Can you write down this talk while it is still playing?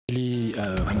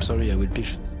I'm sorry, I will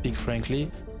speak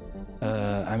frankly.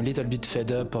 I'm a little bit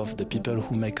fed up of the people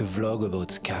who make a vlog about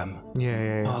scam.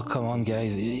 Yeah. Oh, come on,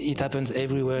 guys. It happens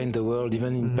everywhere in the world.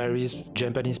 Even in Paris,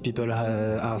 Japanese people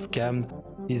are scammed.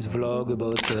 This vlog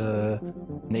about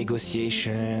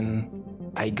negotiation.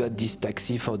 I got this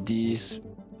taxi for this.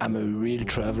 I'm a real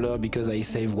traveler because I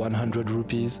saved 100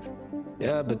 rupees.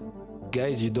 Yeah, but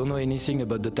guys, you don't know anything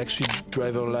about the taxi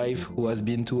driver life who has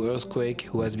been to earthquake,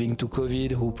 who has been to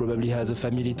COVID, who probably has a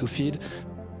family to feed.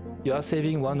 You are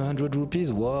saving 100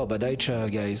 rupees? Wow,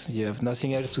 badaicha, guys. You have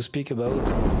nothing else to speak about?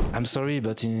 I'm sorry,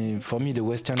 but for me, the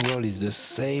Western world is the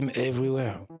same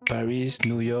everywhere. Paris,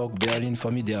 New York, Berlin, for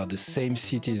me, they are the same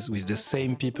cities, with the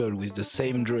same people, with the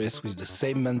same dress, with the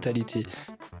same mentality,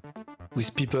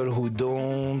 with people who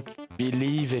don't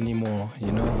believe anymore,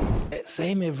 you know?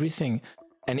 Same everything.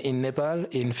 And in Nepal,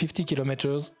 in 50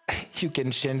 kilometers, you can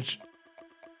change,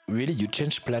 really, you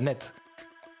change planet.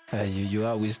 You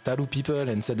are with Taru people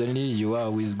and suddenly you are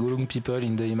with Gurung people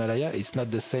in the Himalaya. It's not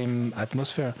the same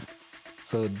atmosphere.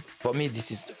 So for me,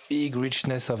 this is the big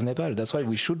richness of Nepal. That's why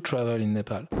we should travel in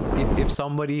Nepal. If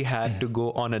somebody had to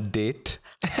go on a date,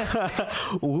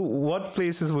 what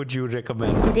places would you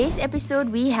recommend? Today's episode,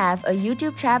 we have a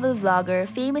YouTube travel vlogger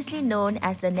famously known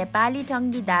as the Nepali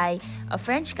Tanguy Dai, a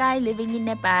French guy living in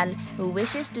Nepal who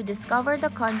wishes to discover the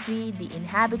country, the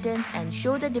inhabitants, and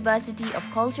show the diversity of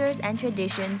cultures and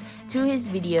traditions through his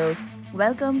videos.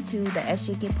 Welcome to the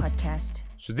Sjkpodcast.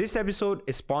 So this episode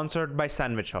is sponsored by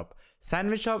Sandwich Hub.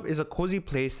 Sandwich Hub is a cozy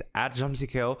place at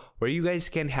Jamsikil where you guys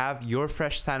can have your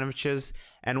fresh sandwiches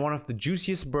and one of the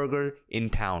juiciest burger in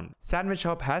town. Sandwich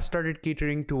Hub has started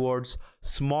catering towards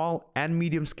small and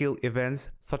medium scale events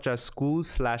such as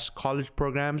school/college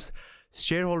programs,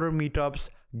 shareholder meetups,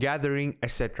 gathering,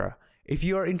 etc. If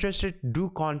you are interested, do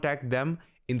contact them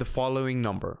in the following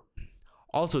number.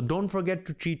 Also, don't forget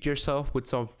to treat yourself with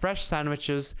some fresh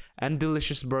sandwiches and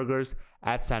delicious burgers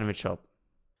at Sandwich Hub.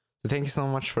 Thank you so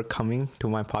much for coming to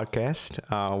my podcast.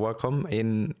 Welcome.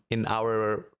 In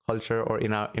our culture, or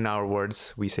in our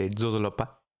words, we say Zozolopa.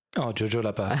 Oh, Jojo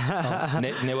Lapa.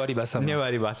 Newari Basa.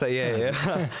 Newari Basa,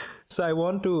 yeah. So I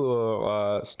want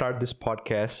to start this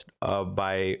podcast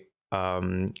by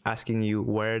asking you,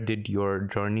 where did your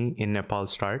journey in Nepal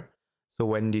start? So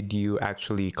when did you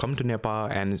actually come to Nepal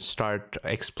and start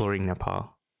exploring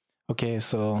Nepal? Okay,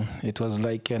 so it was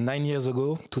like 9 years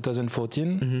ago,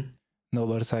 2014. No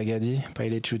Barsa Agadi,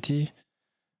 Pilot Chuti.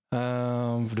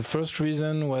 The first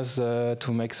reason was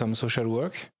to make some social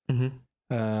work.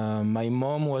 My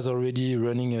mom was already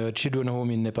running a children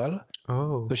home in Nepal.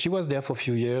 Oh. So she was there for a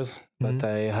few years, but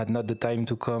I had not the time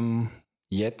to come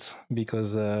yet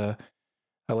because I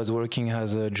was working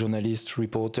as a journalist,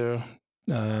 reporter,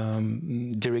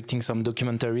 directing some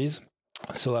documentaries.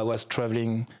 So I was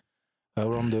traveling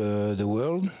around the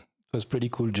world. It was a pretty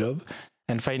cool job.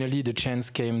 And finally, the chance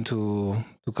came to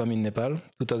come in Nepal,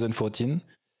 2014,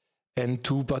 and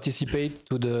to participate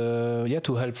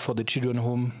to help for the children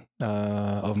home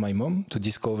of my mom, to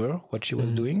discover what she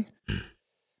was doing.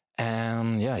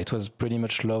 And it was pretty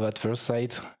much love at first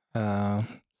sight.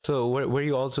 So were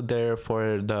you also there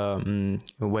for the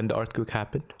when the earthquake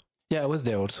happened? Yeah, I was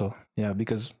there also. Yeah,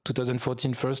 because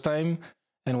 2014 first time.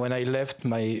 And when I left,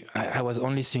 I was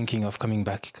only thinking of coming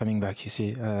back. You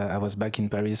see, I was back in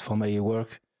Paris for my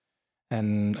work,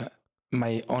 and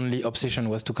my only obsession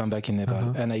was to come back in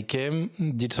Nepal. And I came,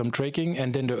 did some trekking,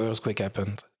 and then the earthquake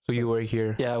happened. So you were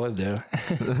here. Yeah, I was there.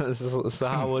 So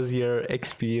how was your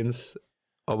experience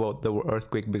about the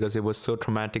earthquake? Because it was so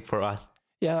traumatic for us.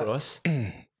 Yeah, for us.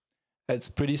 It's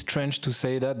pretty strange to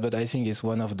say that, but I think it's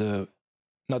one of the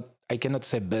I cannot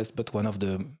say best, but one of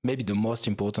the maybe the most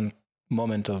important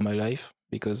moment of my life,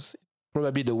 because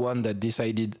probably the one that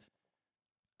decided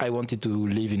I wanted to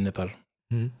live in Nepal.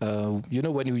 You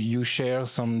know, when you share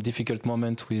some difficult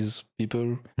moment with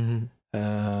people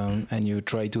and you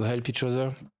try to help each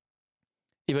other,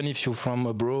 even if you're from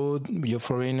abroad, you're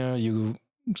foreigner,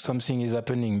 something is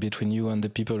happening between you and the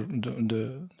people,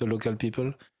 the local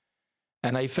people.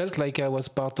 And I felt like I was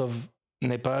part of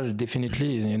Nepal,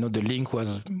 definitely. You know, the link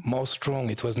was more strong.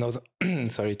 It was not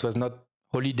it was not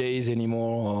holidays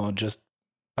anymore or just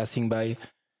passing by.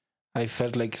 I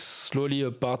felt like slowly a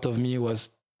part of me was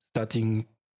starting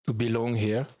to belong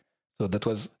here. So that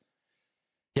was,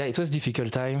 it was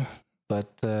difficult time, but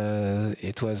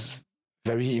it was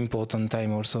very important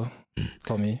time also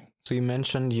for me. So you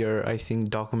mentioned your, I think,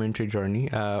 documentary journey.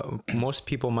 Most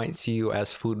people might see you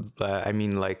as food,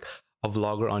 a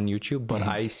vlogger on YouTube, but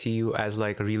I see you as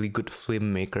like a really good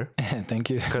filmmaker.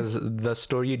 Thank you. Because the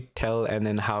story you tell and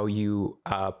then how you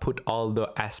put all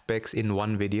the aspects in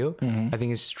one video, I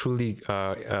think it's truly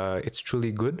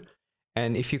good.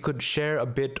 And if you could share a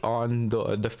bit on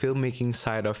the filmmaking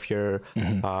side of your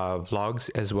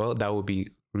vlogs as well, that would be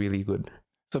really good.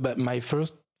 So, but my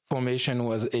first formation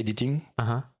was editing.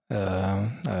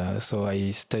 So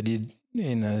I studied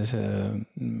in a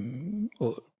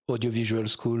audiovisual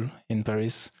school in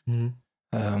Paris.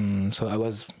 So I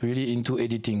was really into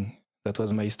editing. That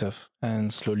was my stuff.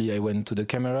 And slowly I went to the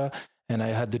camera, and I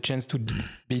had the chance to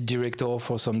be director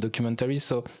for some documentaries.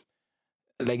 So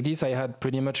like this, I had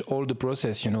pretty much all the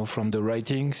process, from the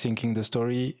writing, thinking the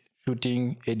story,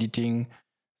 shooting, editing.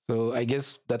 So I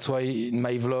guess that's why in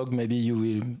my vlog, maybe you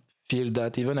will feel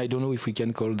that. Even I don't know if we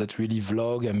can call that really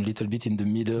vlog. I'm a little bit in the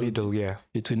middle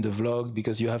between the vlog,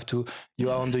 because you are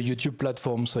on the YouTube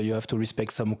platform, so you have to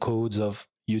respect some codes of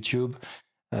YouTube.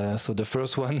 So the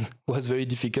first one was very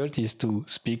difficult, is to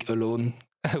speak alone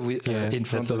in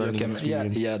front of your camera.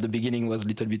 Yeah, the beginning was a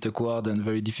little bit awkward and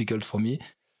very difficult for me.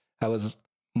 I was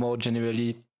more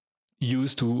generally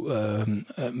used to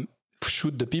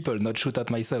shoot the people, not shoot at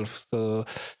myself. So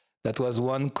that was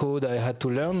one code I had to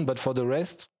learn. But for the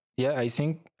rest, I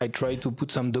think I try to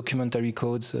put some documentary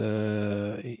codes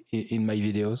in my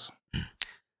videos.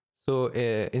 So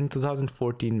in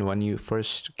 2014, when you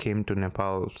first came to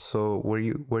Nepal, so were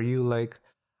you like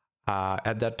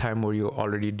at that time, did you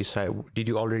already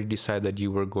decide that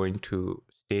you were going to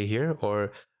stay here,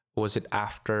 or was it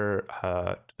after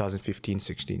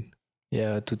 2015-16?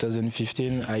 Yeah,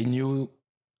 2015, I knew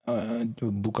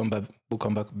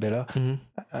Bukambak Bella.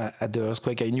 At the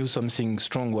earthquake, I knew something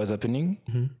strong was happening.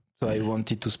 So I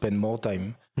wanted to spend more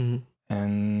time.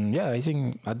 And I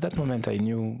think at that moment I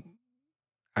knew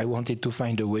I wanted to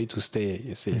find a way to stay.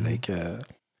 You see,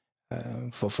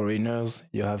 for foreigners,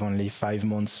 you have only 5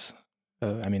 months,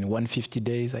 150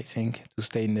 days, I think, to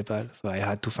stay in Nepal. So I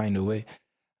had to find a way.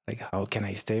 Like, how can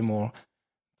I stay more?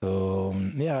 So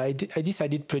I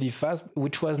decided pretty fast,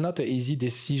 which was not an easy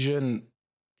decision.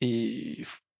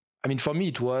 For me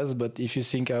it was, but if you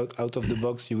think out of the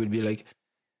box, you will be like,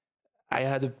 I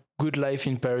had a good life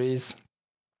in Paris,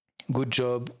 good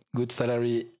job, good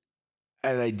salary,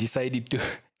 and I decided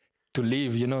to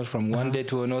leave, from one day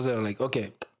to another. Like,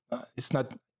 okay,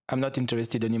 I'm not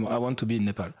interested anymore. I want to be in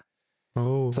Nepal.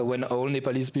 Oh. So when all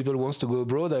Nepalese people wants to go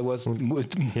abroad, I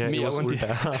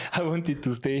wanted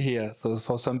to stay here. So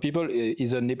for some people,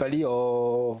 either Nepali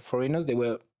or foreigners, they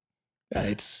were,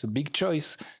 it's a big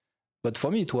choice. But for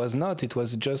me, it was not. It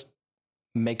was just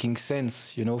making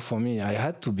sense, for me. I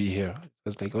had to be here. It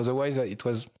was like, otherwise, it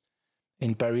was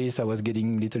in Paris, I was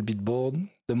getting a little bit bored.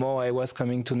 The more I was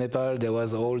coming to Nepal, there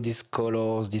was all these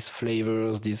colors, these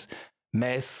flavors, this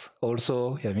mess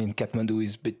also. Kathmandu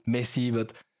is a bit messy,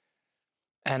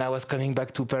 and I was coming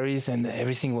back to Paris, and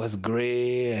everything was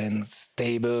gray and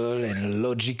stable and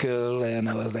logical. And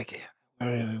I was like,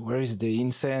 where is the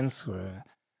incense?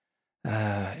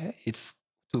 It's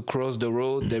to cross the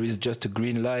road, there is just a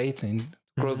green light, and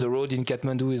to cross the road in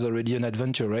Kathmandu is already an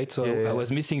adventure, right? So I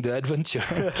was missing the adventure.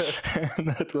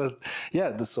 That was,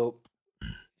 so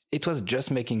it was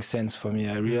just making sense for me.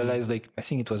 I realized, I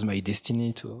think it was my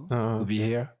destiny to be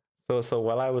here. So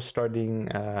while I was studying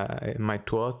my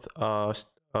 12th,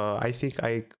 I think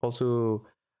I also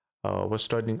was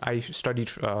studying. I studied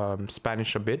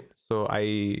Spanish a bit. So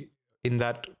in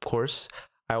that course,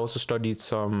 I also studied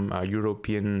some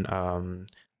European,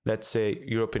 let's say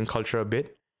European culture a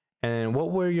bit. And what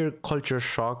were your culture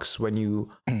shocks when you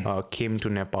came to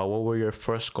Nepal? What were your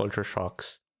first culture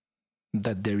shocks?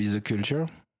 That there is a culture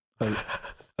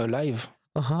alive.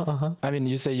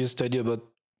 You say you study about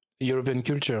European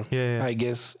culture. I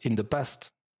guess in the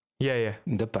past. In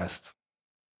the past.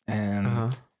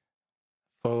 And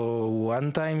for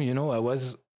one time, I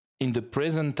was in the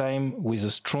present time with a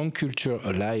strong culture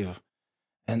alive.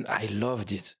 And I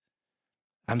loved it.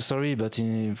 I'm sorry, but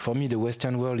for me, the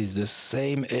Western world is the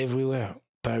same everywhere.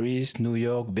 Paris, New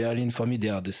York, Berlin, for me, they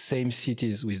are the same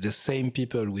cities with the same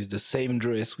people, with the same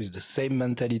dress, with the same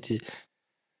mentality,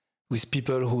 with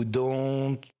people who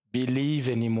don't believe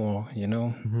anymore,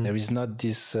 There is not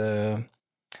this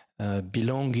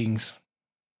belongings,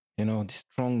 this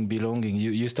strong belonging.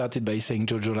 You started by saying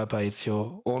Jojo Lapa, it's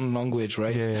your own language,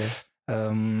 right?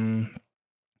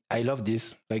 I love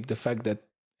this, like the fact that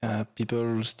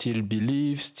people still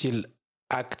believe, still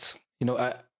act.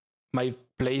 My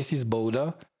place is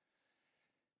Bouda.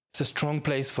 It's a strong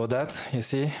place for that, you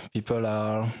see. People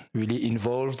are really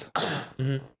involved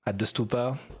at the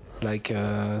stupa.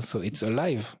 So it's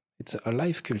alive. It's a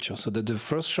live culture. So the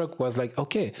first shock was like,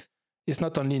 okay, It's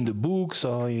not only in the books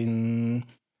or in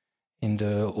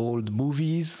the old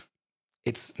movies.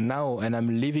 It's now, and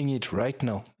I'm living it right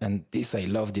now. And this, I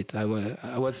loved it. I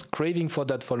was craving for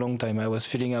that for a long time. I was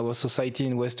feeling our society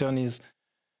in Western is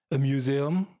a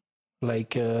museum.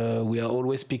 Like we are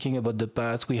always speaking about the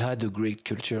past. We had a great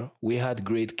culture. We had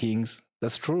great kings.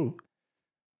 That's true.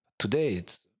 Today,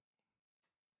 it's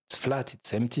flat.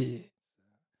 It's empty.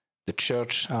 The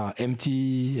church are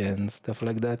empty and stuff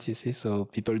like that, you see. So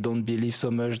people don't believe so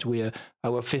much.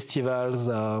 Our festivals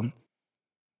are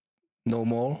no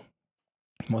more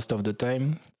most of the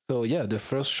time. So yeah, the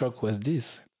first shock was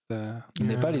this.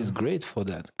 Nepal is great for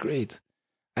that. Great.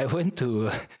 I went to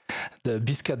the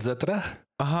Biskat Zatra.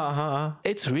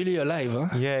 It's really alive, huh?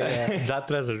 Yeah.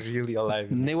 Zatras are really alive.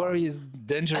 Newari is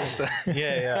dangerous.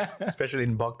 yeah. Especially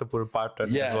in Bhaktapur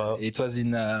Patan as well. It was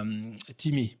in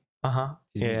Timi.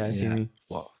 Timi.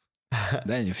 Wow.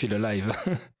 Then you feel alive.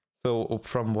 So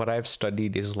from what I've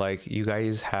studied is like you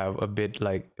guys have a bit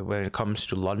like when it comes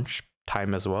to lunch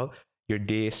time as well, your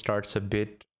day starts a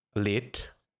bit late.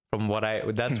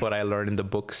 That's what I learned in the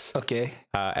books. Okay.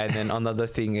 And then another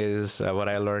thing is what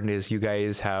I learned is you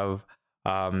guys have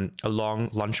a long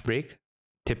lunch break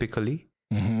typically.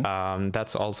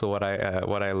 That's also what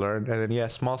I learned. And then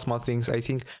small things. I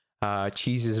think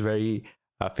cheese is very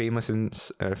famous in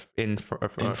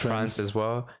France as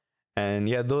well. And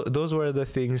those were the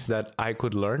those that I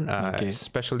could learn.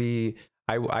 Especially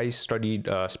I studied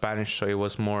Spanish, so it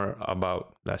was more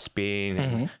about Spain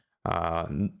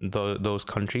and those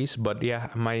countries. But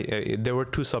there were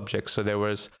two subjects. So there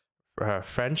was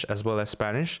French as well as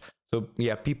Spanish. So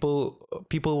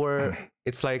people were.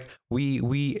 It's like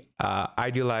we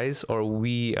idealize or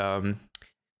we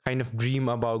kind of dream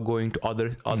about going to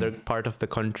other part of the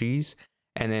countries.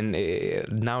 And then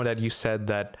now that you said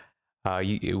that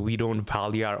we don't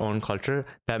value our own culture,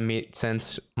 that made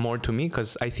sense more to me,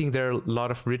 because I think there are a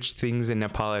lot of rich things in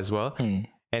Nepal as well. And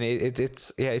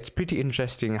it's pretty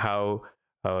interesting how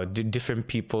different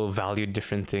people value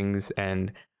different things,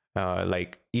 and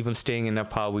like even staying in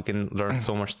Nepal, we can learn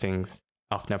so much things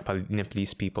of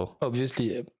Nepalese people.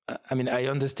 Obviously, I mean, I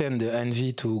understand the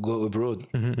envy to go abroad.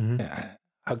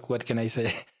 What can I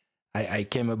say? I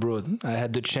came abroad. I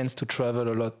had the chance to travel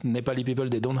a lot. Nepali people,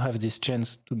 they don't have this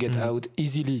chance to get out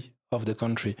easily of the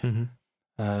country.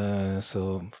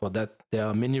 So for that, there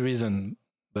are many reasons.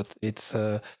 But it's,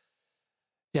 I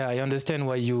understand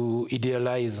why you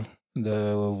idealize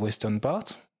the Western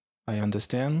part. I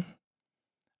understand.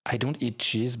 I don't eat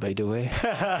cheese, by the way.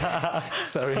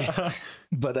 Sorry.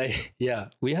 But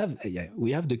we have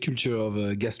the culture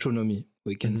of gastronomy,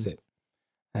 we can say.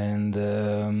 And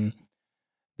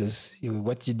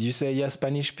what did you say? Yeah,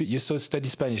 Spanish. You study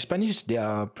Spanish. Spanish, they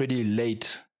are pretty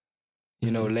late. You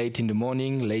know, late in the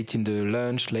morning, late in the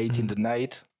lunch, late in the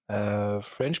night.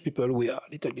 French people, we are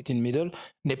a little bit in middle.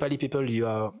 Nepali people, you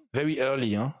are very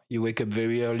early. Huh? You wake up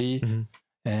very early.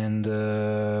 And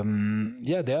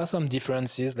there are some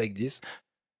differences like this.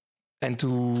 And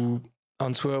to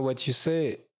answer what you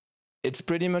say, it's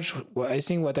pretty much, I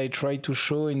think what I try to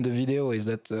show in the video is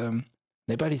that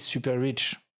Nepal is super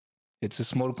rich. It's a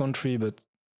small country, but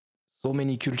so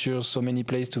many cultures, so many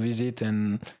places to visit.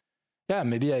 And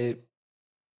maybe I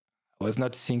was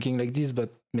not thinking like this,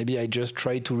 but maybe I just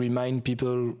try to remind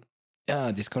people,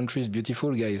 this country is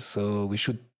beautiful, guys. So we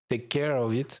should take care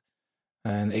of it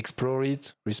and explore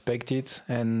it, respect it,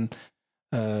 and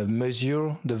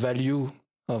measure the value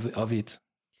of it.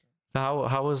 So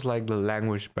how was like the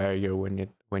language barrier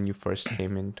when you first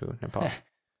came into Nepal?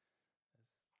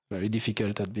 Very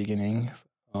difficult at the beginning.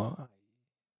 So I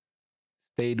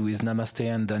stayed with Namaste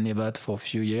and Dhanyabad for a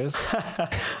few years.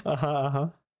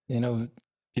 You know,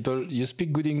 you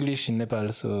speak good English in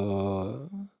Nepal, so,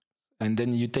 and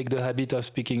then you take the habit of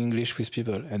speaking English with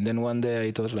people. And then one day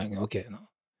I thought like, okay, no.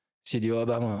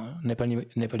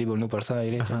 Nepali bolnu parcha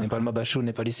अहिले नेपालमा बस्छु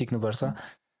नेपाली सिक्नु पर्छ.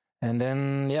 And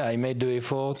then I made the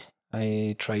effort.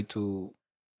 I tried to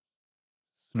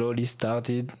slowly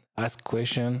started ask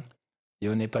question.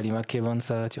 Yo नेपालीमा के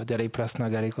भन्छ त्यो धेरै प्रश्न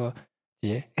गरेको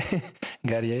थिए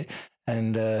गरे.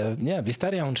 And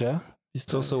बिस्तारै आउँछ.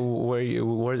 So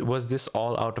was this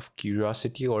all out of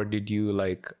curiosity, or did you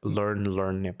like learn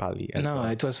Nepali as well? No,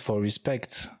 it was for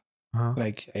respect.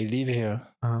 Like I live here,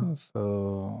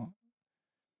 so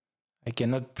I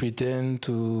cannot pretend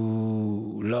to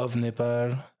love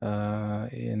Nepal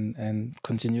and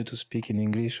continue to speak in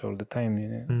English all the time. You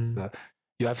know? So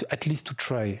you have at least to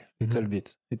try a little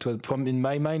bit. It was in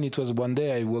my mind. It was one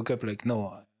day I woke up like, no,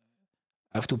 I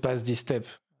have to pass this step.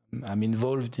 I'm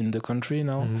involved in the country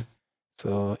now.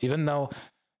 So even now,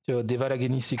 त्यो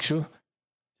देवारागिनी सिक्छु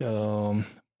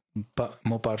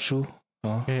म पढ्छु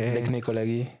लेख्ने को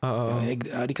लागि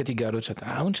अलिकति गाह्रो छ त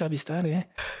आउँछ बिस्तारै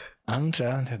आउँछ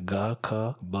ग ख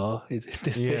ब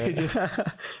त्यस्तै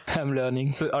I'm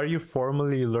learning. So are you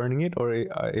formally learning it, or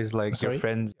is like Sorry? your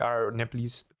friends, are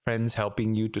Nepalese friends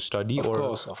helping you to study? Of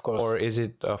course. Or is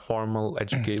it a formal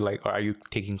education? Like, are you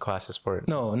taking classes for it?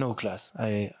 No class.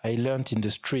 I learned in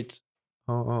the street.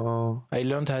 I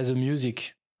learned as a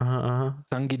music.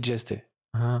 Sangit Jeste.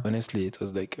 Honestly, it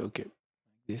was like, okay,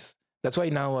 this. That's why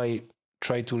now I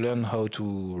try to learn how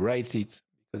to write it,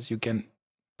 because you can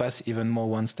pass even more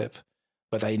one step.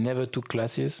 But I never took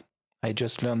classes. I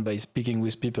just learned by speaking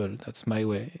with people. That's my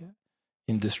way.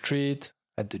 In the street,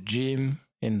 at the gym,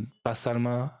 in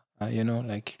Pasalma,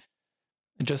 like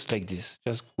just like this.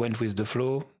 Just went with the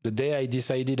flow. The day I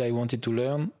decided I wanted to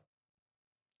learn,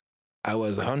 I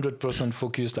was 100%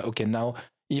 focused. Okay, now,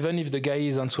 even if the guy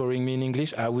is answering me in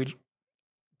English, I will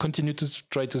continue to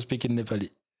try to speak in Nepali.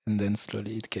 And then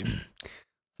slowly it came.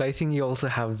 So I think you also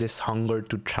have this hunger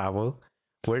to travel.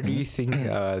 Where do you think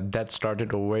that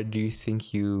started, or where do you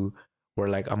think you were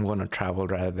like, I'm going to travel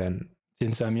rather than...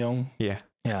 Since I'm young? Yeah.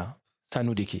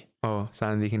 Sanudiki. Oh,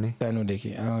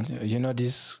 Sanudiki. You know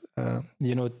this,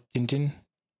 Tintin?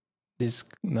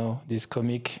 This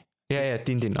comic? Yeah,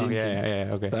 Tintin. Oh, yeah,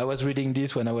 okay. So I was reading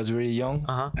this when I was really young.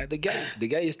 And the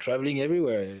guy is traveling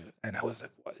everywhere. And I was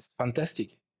like, wow, it's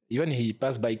fantastic. Even he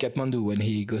passed by Kathmandu when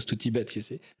he goes to Tibet, you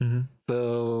see.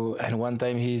 So, and one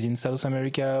time he's in South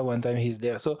America, one time he's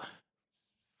there. So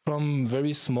from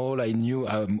very small, I knew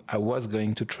I was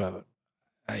going to travel.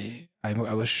 I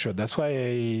was sure. That's why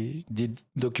I did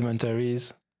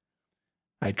documentaries.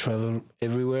 I travel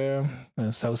everywhere,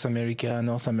 South America,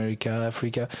 North America,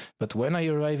 Africa. But when I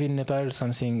arrived in Nepal,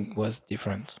 something was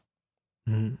different.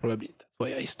 Probably that's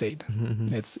why I stayed.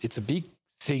 It's a big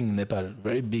thing, Nepal,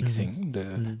 very big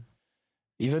thing.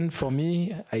 Even for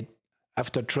me,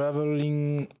 after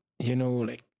traveling,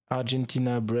 like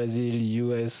Argentina, Brazil,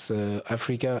 US,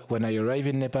 Africa, when I arrived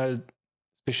in Nepal,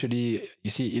 especially, you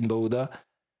see, in Bauda,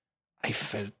 I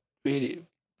felt really,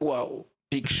 wow,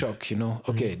 big shock,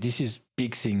 Okay, this is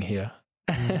big thing here.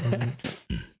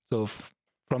 So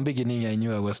from beginning, I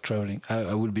knew I was traveling.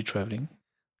 I would be traveling.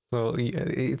 So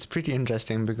it's pretty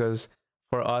interesting, because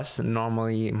for us,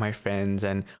 normally, my friends,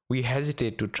 and we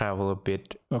hesitate to travel a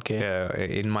bit.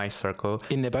 Okay. In my circle.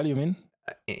 In Nepal, you mean?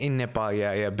 In Nepal,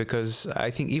 yeah. Because I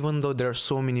think even though there are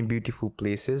so many beautiful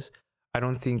places, I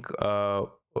don't think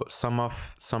some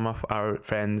of our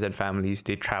friends and families,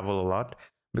 they travel a lot,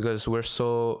 because we're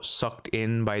so sucked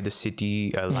in by the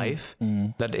city life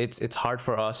that it's hard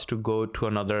for us to go to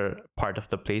another part of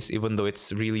the place, even though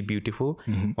it's really beautiful.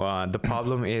 The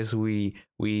problem is we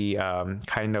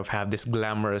kind of have this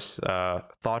glamorous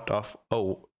thought of,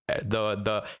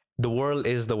 the world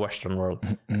is the Western world.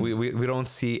 We don't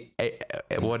see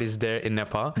what is there in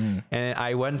Nepal. And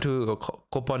I went to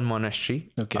Kopan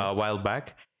Monastery a while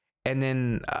back. And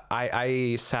then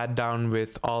I sat down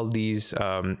with all these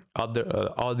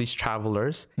all these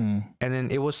travelers, and then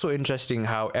it was so interesting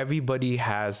how everybody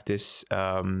has this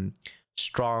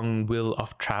strong will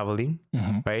of traveling,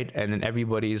 right? And then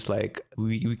everybody is like,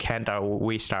 we can't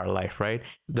waste our life, right?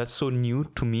 That's so new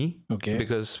to me,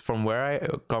 because from where I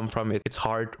come from, it's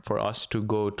hard for us to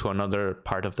go to another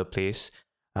part of the place.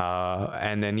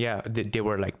 And then they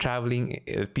were like traveling.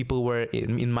 People were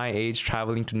in my age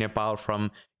traveling to Nepal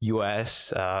from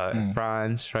US,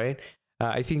 France, right?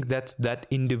 I think that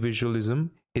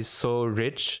individualism is so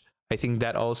rich. I think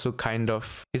that also kind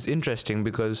of is interesting,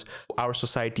 because our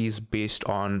society is based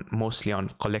mostly on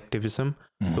collectivism.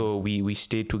 So we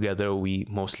stay together. We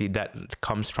mostly, that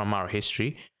comes from our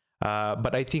history.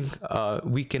 But I think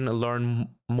we can learn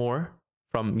more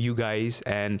from you guys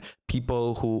and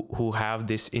people who have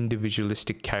this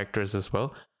individualistic characters as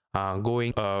well,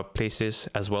 going places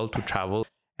as well to travel.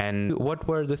 And what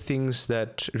were the things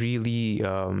that really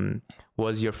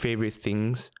was your favorite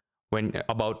things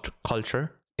about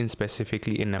culture,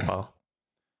 specifically in Nepal?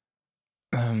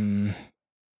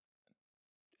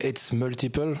 It's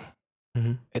multiple.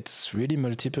 It's really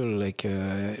multiple. Like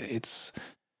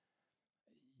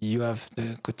you have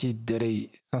the koti धेरै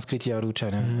संस्कृतिहरू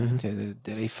छन्,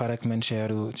 धेरै फरक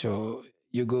मान्छेहरू जो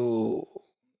you go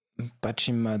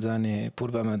पश्चिममा जाने,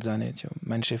 पूर्वमा जाने त्यो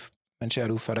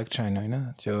मान्छेहरू फरक छैन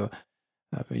हैन. So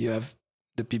you have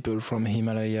the people from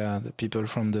Himalaya, the people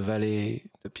from the valley,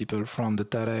 the people from the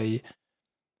Tarai.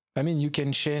 I mean, you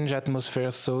can change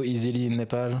atmosphere so easily in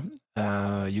Nepal.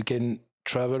 You can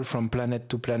travel from planet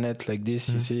to planet like this,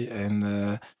 you see.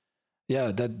 And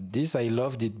this I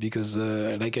loved it, because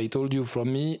like I told you,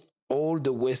 from me, all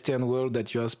the Western world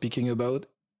that you are speaking about,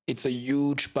 it's a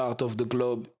huge part of the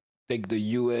globe. Take the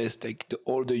US, take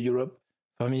all the Europe.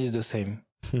 For me, it's the same.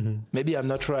 Maybe I'm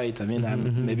not right. I mean,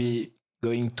 I'm maybe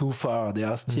going too far. There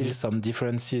are still some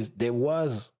differences. There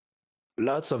was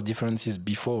lots of differences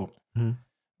before,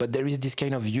 but there is this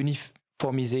kind of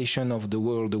uniformization of the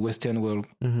world, the Western world.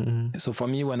 So for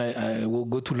me, when I will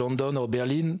go to London or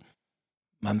Berlin,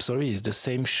 I'm sorry, it's the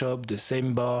same shop, the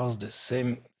same bars, the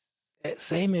same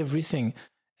everything.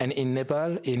 And in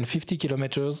Nepal, in 50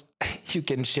 kilometers, you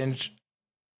can change.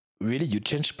 Really, you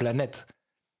change planet.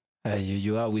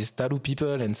 You are with Taru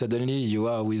people, and suddenly you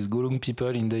are with Gurung people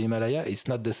in the Himalaya. It's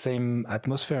not the same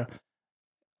atmosphere.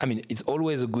 I mean, it's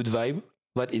always a good vibe,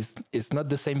 but it's not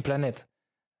the same planet.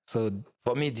 So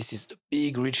for me, this is the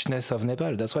big richness of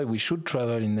Nepal. That's why we should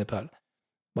travel in Nepal.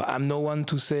 But I'm no one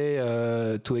to say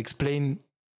to explain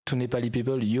to Nepali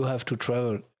people you have to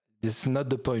travel. This is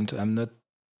not the point. I'm not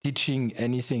teaching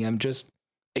anything. I'm just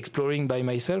exploring by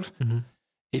myself.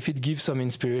 If it gives some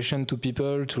inspiration to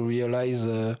people to realize,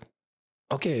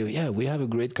 okay, yeah, we have a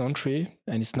great country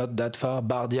and it's not that far.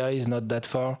 Bardia is not that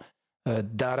far.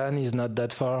 Dharan is not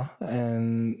that far.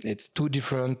 And it's two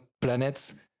different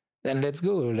planets. Then let's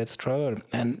go, let's travel.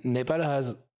 And Nepal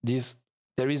has this,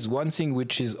 there is one thing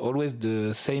which is always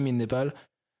the same in Nepal.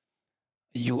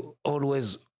 You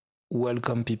always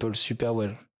welcome people super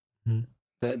well.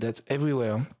 That's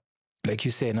everywhere. Like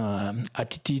you say, no,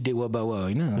 Atiti Dewa Bawa,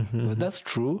 you know, but that's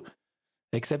true,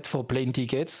 except for plane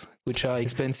tickets, which are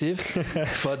expensive.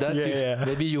 For that,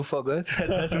 maybe you forgot at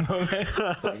that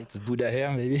moment. It's Buddha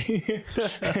here, maybe.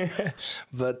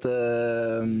 But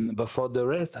for the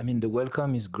rest, I mean, the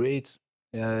welcome is great.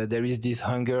 There is this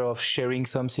hunger of sharing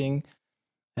something.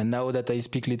 And now that I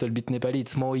speak a little bit Nepali,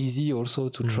 it's more easy also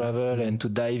to travel and to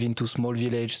dive into small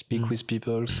village, speak with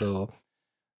people. So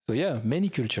yeah, many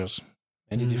cultures.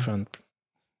 Any different.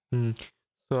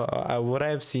 So what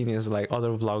I've seen is like other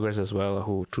vloggers as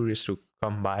well, tourists who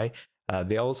come by,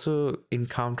 they also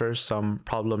encounter some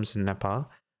problems in Nepal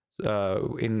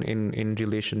in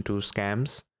relation to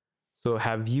scams. So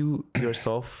have you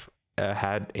yourself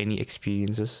had any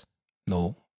experiences?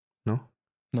 No,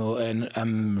 and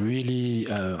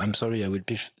I'm sorry, I will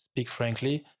speak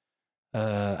frankly.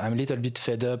 I'm a little bit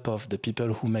fed up of the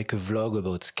people who make a vlog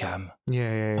about scam.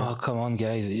 Yeah. Oh, come on,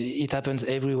 guys. It happens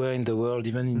everywhere in the world.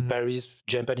 Even in Paris,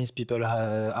 Japanese people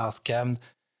are scammed.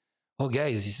 Oh,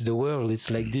 guys, it's the world. It's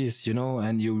like this, you know,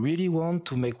 and you really want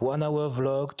to make 1 hour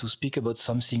vlog to speak about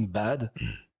something bad.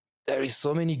 There is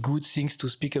so many good things to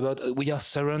speak about. We are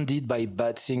surrounded by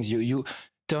bad things. You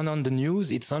turn on the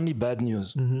news, it's only bad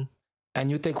news.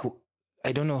 And you take...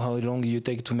 I don't know how long you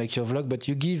take to make your vlog, but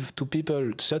you give to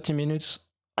people 30 minutes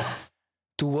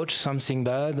to watch something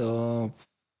bad or...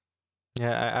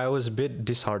 Yeah, I was a bit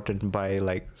disheartened by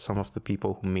like some of the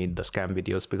people who made the scam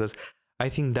videos, because I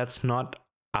think that's not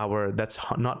the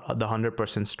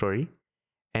 100% story.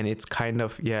 And it's kind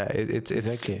of, it's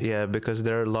Exactly. Yeah, because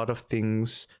there are a lot of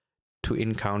things to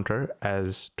encounter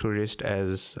as tourists,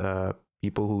 as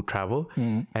people who travel,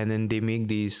 and then they make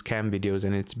these scam videos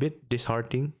and it's a bit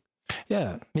disheartening.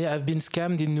 Yeah, I've been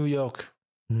scammed in New York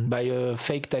by a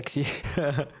fake taxi.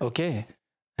 Okay.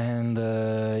 And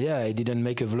I didn't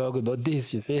make a vlog about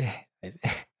this, you see. I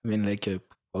mean, like,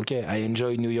 okay, I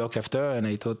enjoy New York after, and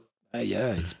I thought,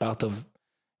 it's part of,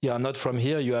 you are not from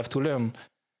here, you have to learn.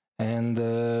 And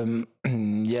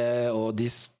or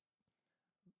this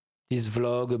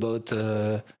vlog about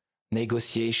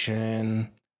negotiation.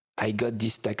 I got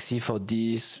this taxi for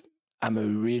this. I'm a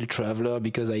real traveler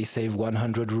because I save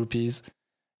 100 rupees.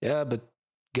 Yeah, but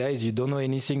guys, you don't know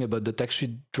anything about the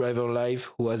taxi driver life,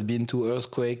 who has been to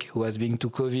earthquake, who has been to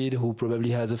COVID, who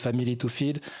probably has a family to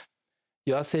feed.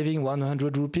 You are saving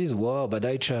 100 rupees? Wow,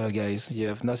 badaicha, guys. You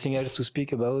have nothing else to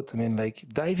speak about. I mean, like,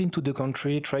 dive into the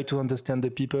country, try to understand the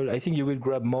people. I think you will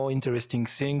grab more interesting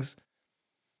things.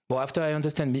 Well, after I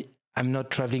understand, I'm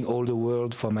not traveling all the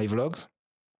world for my vlogs.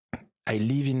 I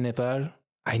live in Nepal.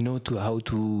 I know how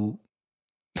to...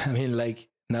 I mean, like,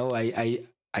 now I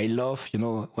love, you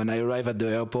know, when I arrive at the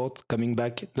airport, coming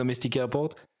back, domestic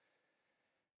airport,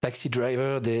 taxi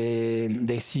driver,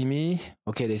 they see me,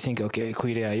 okay, they think, okay,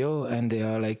 kuile ayo, and they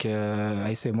are like,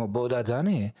 I say, mo boda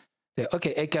zane.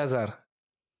 Okay, 1000.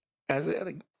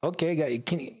 Okay, guy,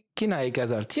 kina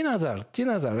 1000, 1000,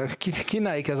 kina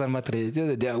 1000 matre.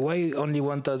 They are, why only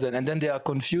 1000? And then they are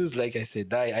confused, like I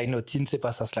said, I know, tin se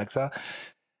pas like ça.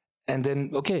 And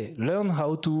then, okay, learn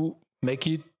how to make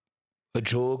it a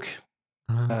joke,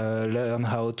 learn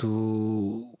how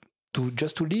to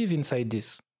just to live inside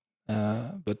this.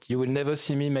 But you will never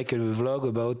see me make a vlog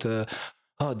about,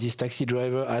 this taxi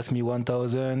driver asked me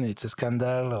 1000, it's a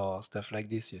scandal or stuff like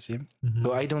this, you see.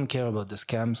 So I don't care about the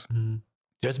scams.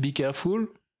 Just be careful.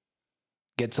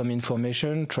 get some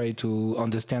information, try to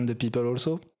understand the people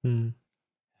also.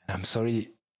 I'm sorry,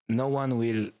 no one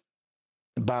will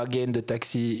bargain the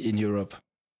taxi in Europe.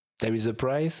 There is a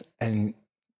price and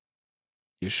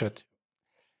you shut.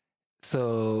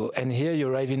 So, and here you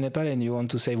arrive in Nepal and you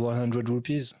want to save 100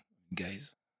 rupees.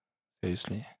 Guys,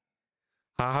 seriously.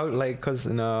 How like, because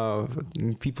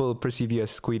people perceive you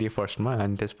as Squiddy first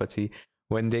man, त्यसपछि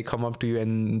when they come up to you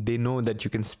and they know that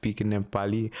you can speak in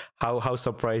Nepali, how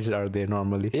surprised are they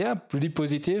normally? Yeah, pretty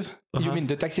positive. You mean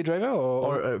the taxi driver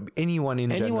or anyone in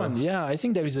general? Anyone, yeah. I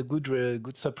think there is a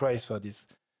good surprise for this.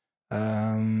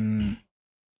 I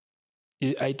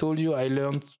told you I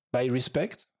learned by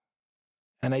respect,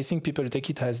 and I think people take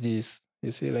it as this.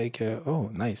 You say like, oh,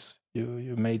 nice,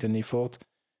 you made an effort,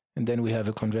 and then we have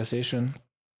a conversation.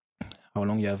 How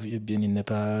long have you been in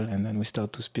Nepal? And then we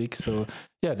start to speak. So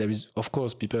yeah, there is, of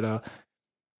course,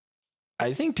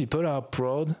 I think people are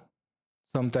proud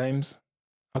sometimes.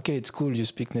 Okay, it's cool, you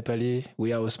speak Nepali.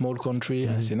 We are a small country.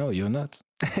 I say, no, you're not.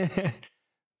 So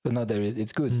no,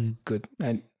 it's good. It's good.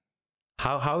 And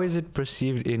how is it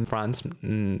perceived in France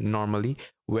normally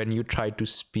when you try to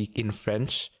speak in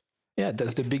French? Yeah,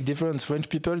 that's the big difference. French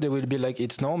people, they will be like,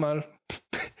 it's normal.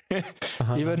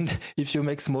 Even if you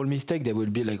make small mistake, they will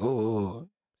be like, oh,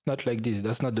 it's not like this.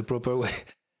 That's not the proper way.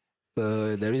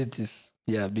 So there is this,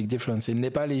 big difference. In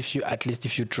Nepal, if you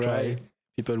try,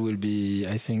 people will be,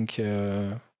 I think,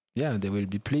 they will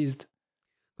be pleased.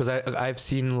 Because I've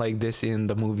seen like this in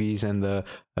the movies and the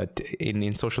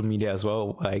in social media as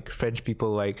well. Like French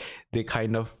people, like they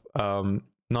kind of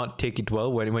not take it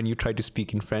well when you try to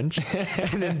speak in French,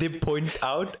 and then they point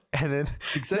out, and then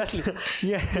exactly,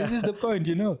 this is the point,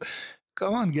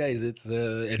 Come on, guys, it's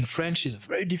and French is a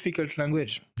very difficult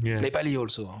language. Nepali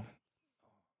also,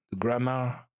 the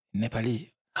grammar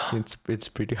Nepali. It's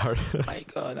pretty hard. My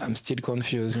God, I'm still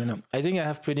confused. I think I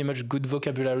have pretty much good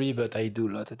vocabulary, but I do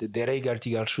a lot of the dereg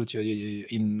article shoot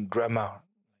in grammar,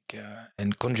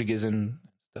 and conjugation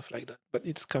stuff like that. But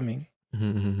it's coming.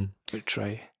 We'll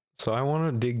try. So I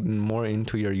want to dig more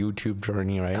into your YouTube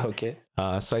journey, right? Okay.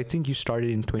 So I think you started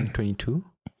in 2022,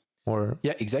 or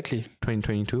exactly.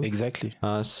 2022. Exactly.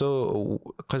 So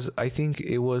because I think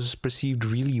it was perceived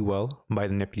really well by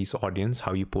the Nepalese audience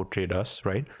how you portrayed us,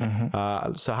 right?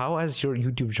 So how has your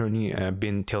YouTube journey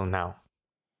been till now?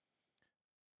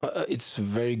 It's a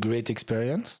very great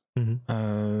experience.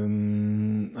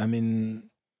 I mean,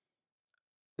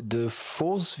 the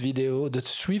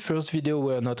three first video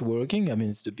were not working. I mean,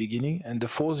 it's the beginning, and the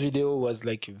fourth video was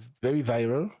like very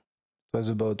viral. It was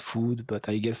about food, but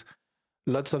I guess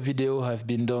lots of videos have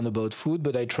been done about food,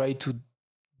 but I try to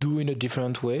do in a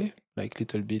different way, like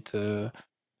little bit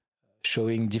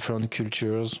showing different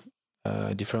cultures,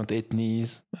 different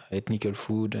ethnical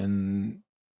food, and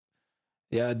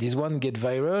this one get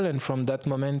viral, and from that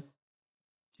moment,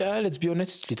 let's be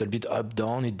honest, little bit up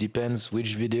down. It depends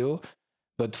which video.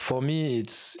 But for me,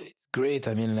 it's great.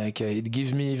 I mean, like it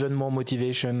gives me even more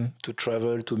motivation to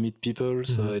travel, to meet people.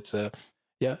 So it's a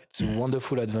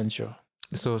wonderful adventure.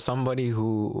 So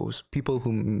people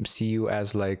who see you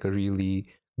as like a really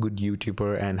good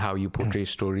YouTuber and how you portray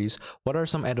stories, what are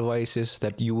some advices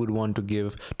that you would want to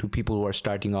give to people who are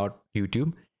starting out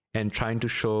YouTube and trying to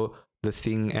show the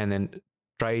thing and then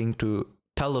trying to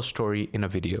tell a story in a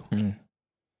video?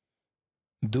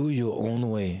 Do your own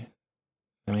way.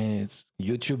 I mean,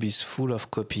 YouTube is full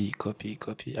of copy.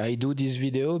 I do this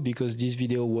video because this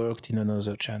video worked in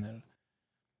another channel.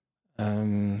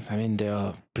 I mean, there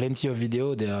are plenty of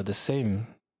videos, they are the same.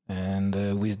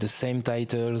 And with the same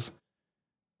titles,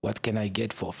 what can I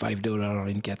get for $5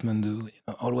 in Kathmandu?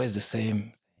 Always the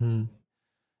same.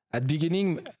 At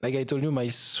beginning, like I told you, my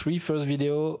three first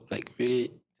video, like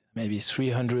really maybe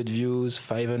 300 views,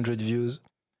 500 views.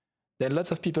 Then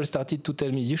lots of people started to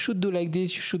tell me, you should do like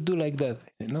this, you should do like that. I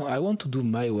said, no, I want to do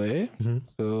my way.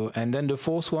 So, and then the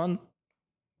fourth one,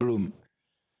 boom.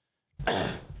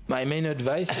 My main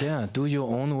advice, do your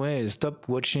own way. Stop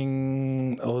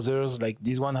watching others. Like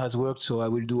this one has worked, so I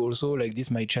will do also like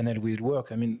this. My channel will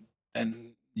work. I mean,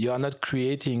 and you are not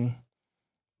creating.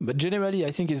 But generally,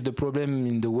 I think it's the problem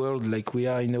in the world. Like we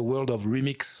are in a world of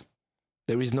remix.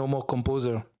 There is no more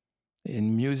composer.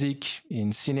 In music,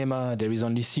 in cinema, there is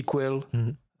only sequel.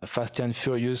 Fast and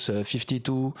Furious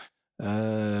 52.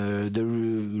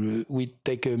 We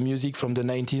take music from the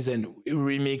 90s and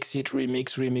remix it,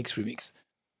 remix.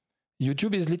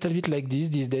 YouTube is a little bit like this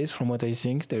these days, from what I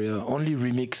think. There are only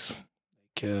remix,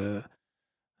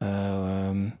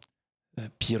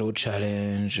 like Pyro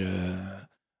Challenge,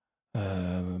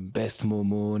 Best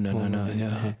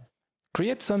Momo,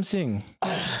 Create something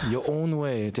your own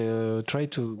way. Try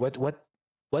to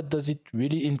what does it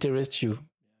really interest you?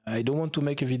 I don't want to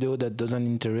make a video that doesn't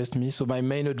interest me. So my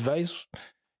main advice,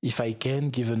 if I can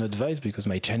give an advice, because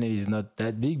my channel is not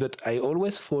that big, but I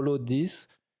always follow this.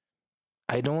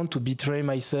 I don't want to betray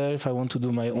myself. I want to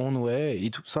do my own way.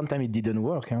 Sometimes it didn't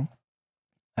work. Huh?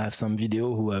 I have some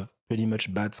video who have pretty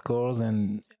much bad scores,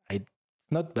 and it's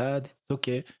not bad. It's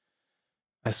okay.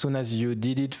 As soon as you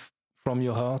did it from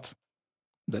your heart,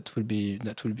 that will be.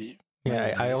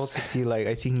 Yeah, I also see, like,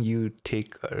 I think you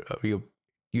take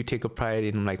you take a pride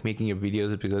in like making your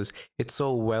videos because it's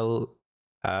so well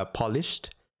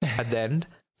polished at the end.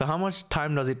 So how much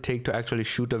time does it take to actually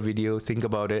shoot a video, think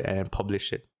about it, and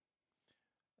publish it?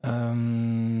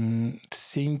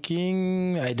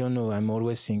 Thinking, I don't know. I'm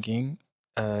always thinking.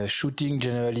 Shooting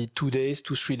generally 2 days,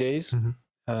 3 days.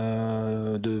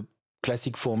 The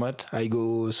classic format. I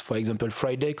go, for example,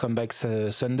 Friday, come back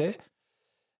Sunday,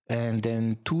 and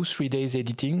then 2-3 days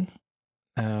editing,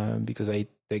 because I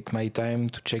take my time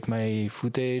to check my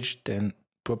footage, then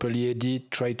properly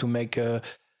edit, try to make a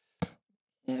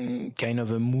kind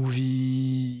of a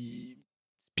movie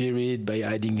spirit by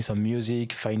adding some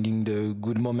music, finding the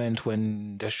good moment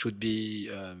when there should be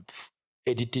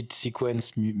edited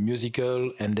sequence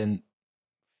musical, and then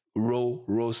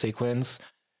raw sequence.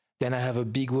 Then I have a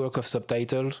big work of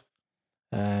subtitles,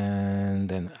 and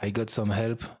then I got some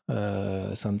help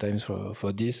sometimes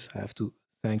for this. I have to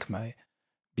thank my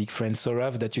big friend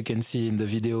Sorav that you can see in the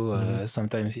video.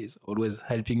 Sometimes he's always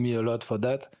helping me a lot for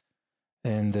that.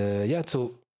 And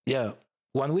so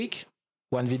 1 week,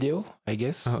 one video, I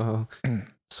guess.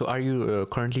 So are you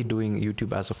currently doing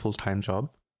YouTube as a full-time job?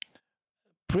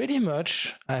 Pretty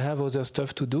much. I have other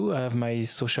stuff to do. I have my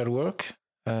social work,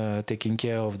 taking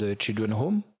care of the children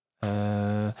home.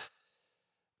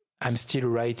 I'm still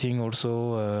writing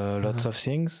also lots of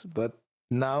things, but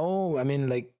now, I mean,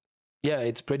 like,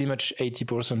 it's pretty much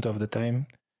 80% of the time,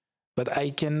 but I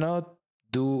cannot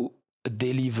do a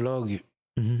daily vlog.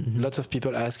 Lots of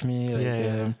people ask me,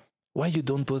 like, why you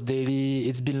don't post daily?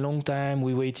 It's been a long time.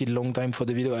 We waited a long time for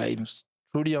the video. I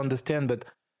truly understand, but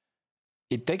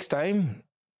it takes time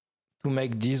to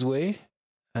make this way.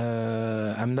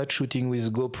 I'm not shooting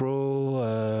with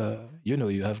GoPro.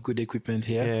 You have good equipment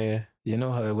here. Yeah. You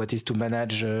know what is to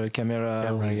manage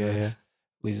camera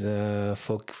with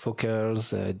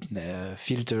focals,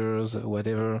 filters,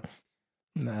 whatever.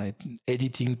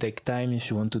 Editing take time if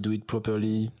you want to do it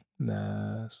properly.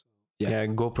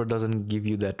 GoPro doesn't give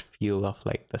you that feel of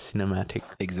like the cinematic.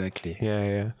 Exactly.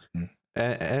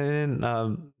 And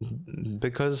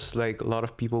because like a lot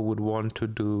of people would want to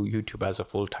do YouTube as a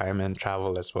full-time and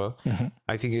travel as well,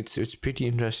 I think it's pretty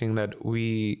interesting that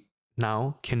we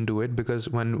now can do it, because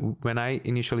when I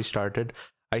initially started,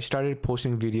 I started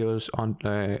posting videos on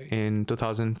in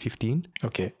 2015.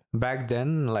 Okay. Back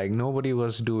then, like, nobody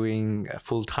was doing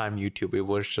full-time YouTube. It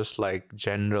was just like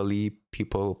generally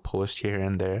people post here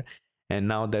and there. And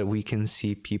now that we can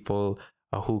see people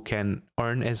who can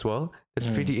earn as well, it's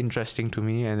pretty interesting to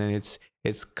me, and then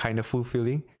it's kind of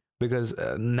fulfilling, because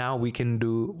now we can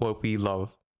do what we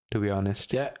love, to be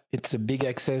honest. Yeah, it's a big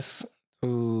access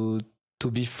to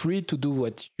be free to do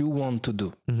what you want to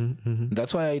do.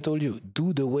 That's why I told you,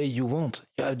 do the way you want.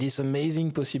 You have this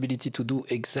amazing possibility to do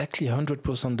exactly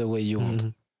 100% the way you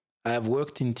want. I have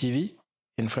worked in TV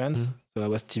in France, so I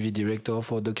was TV director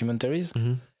for documentaries.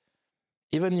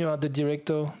 Even you are the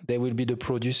director, there will be the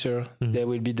producer, there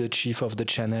will be the chief of the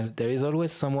channel. There is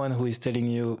always someone who is telling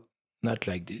you, not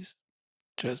like this.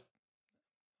 Just,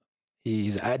 he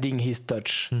is adding his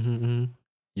touch.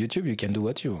 YouTube, you can do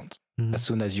what you want. As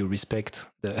soon as you respect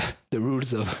the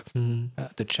rules of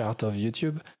the chart of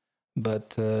YouTube.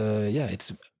 But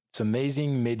it's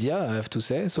amazing media, I have to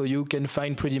say. So you can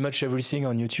find pretty much everything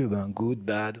on YouTube, good,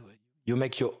 bad. You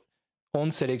make your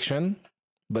own selection,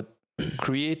 but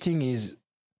creating is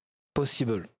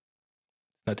possible.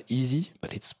 It's not easy,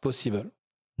 but it's possible.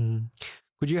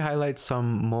 Could you highlight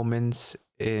some moments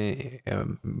in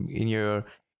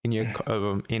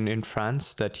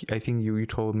France that I think you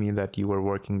told me that you were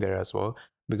working there as well,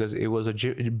 because it was a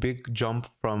big jump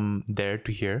from there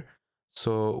to here.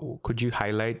 So could you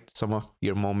highlight some of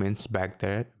your moments back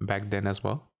then as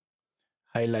well?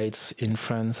 Highlights in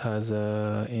France as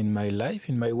in my life,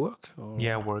 in my work? Or?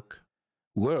 Yeah, work.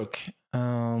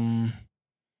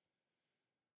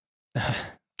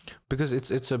 Because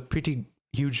it's a pretty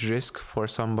huge risk for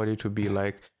somebody to be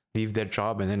like, leave their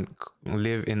job and then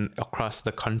live across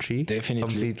the country.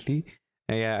 Definitely. Completely.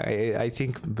 I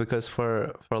think because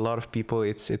for a lot of people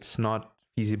it's not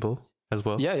feasible as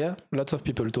well. Lots of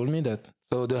people told me that.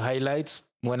 So the highlights,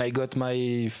 when I got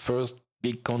my first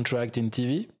big contract in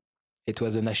TV, it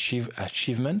was an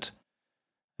achievement.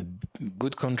 A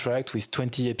good contract with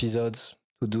 20 episodes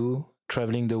to do,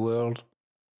 traveling the world.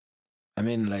 I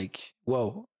mean, like,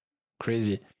 wow,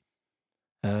 crazy.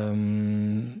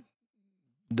 Um,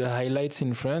 the highlights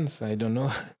in France, I don't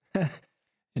know.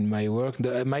 In my work,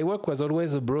 my work was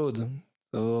always abroad.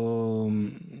 So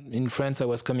in France, I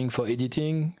was coming for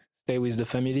editing, stay with the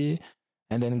family,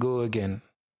 and then go again.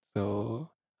 So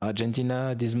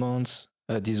Argentina this month,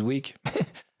 this week,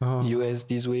 US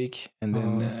this week, and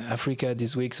then Africa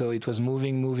this week. So it was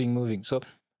moving. So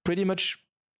pretty much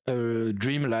a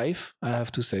dream life, I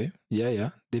have to say.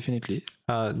 Yeah, definitely.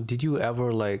 Did you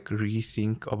ever like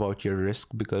rethink about your risk?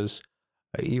 Because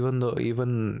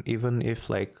even if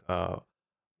like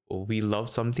we love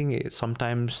something,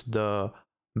 sometimes the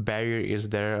barrier is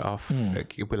there of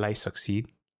like, will I succeed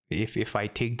if I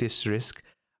take this risk?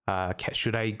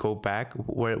 Should I go back?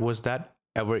 Was that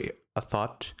ever a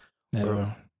thought?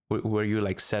 Never. Or were you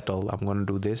like settled, I'm gonna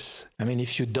do this? I mean,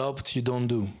 if you doubt, you don't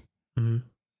do.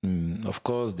 Of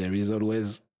course, there is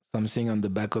always something on the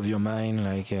back of your mind,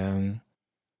 like,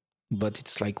 but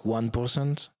it's like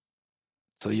 1%.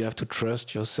 So you have to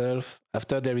trust yourself.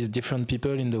 After, there is different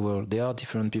people in the world. There are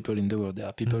different people in the world. There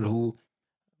are people who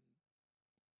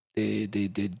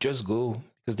they just go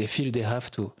because they feel they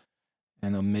have to.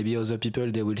 And maybe other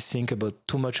people, they will think about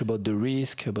too much about the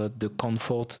risk, about the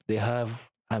comfort they have.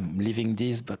 I'm living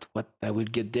this, but what I will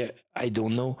get there, I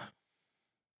don't know.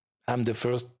 I'm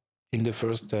in the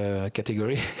first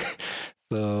category.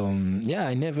 So yeah,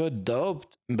 I never doubt.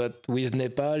 But with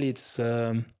Nepal, it's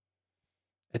a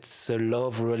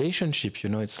love relationship.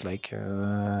 It's like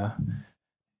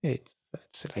it's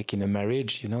like in a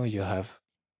marriage. You have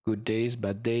good days,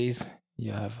 bad days.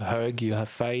 You have hug, you have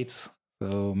fights.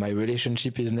 So my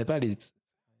relationship is Nepal. It's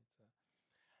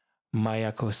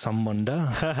Maya ko sambandha.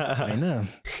 I know.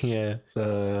 Yeah. So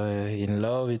in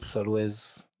love, it's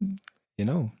always,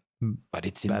 but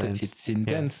it's intense.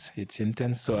 Yeah. It's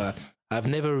intense. So I've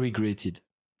never regretted.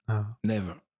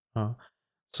 Never.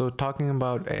 So talking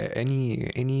about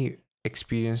any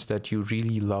experience that you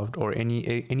really loved, or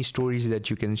any stories that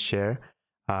you can share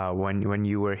when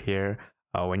you were here,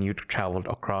 when you traveled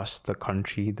across the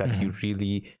country that you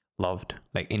really loved,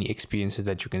 like any experiences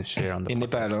that you can share on the in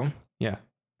podcast. Nepal, huh? Yeah.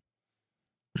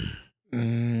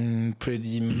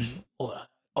 Pretty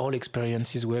all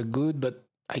experiences were good, but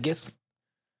I guess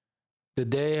the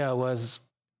day I was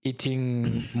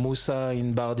eating Musa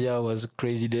in Bardia was a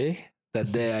crazy day.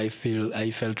 That day I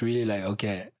felt really like,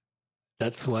 okay,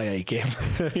 that's why I came.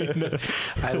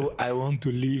 I want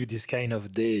to live this kind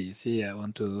of day. You see, I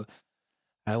want to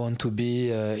be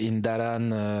in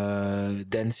Daran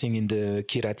dancing in the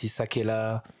Kirati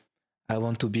Sakela. I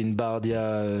want to be in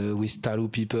Bardia with Taru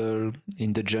people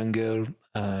in the jungle,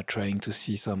 trying to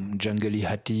see some jungly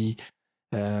hati.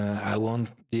 I want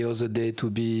the other day to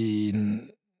be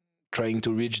trying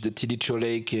to reach the Tilicho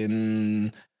Lake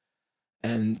and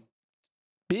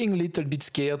being a little bit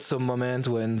scared some moment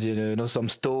when some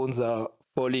stones are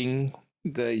falling.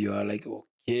 There you are like,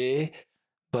 okay.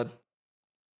 But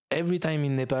every time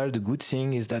in Nepal, the good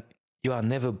thing is that you are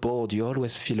never bored. You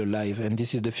always feel alive. And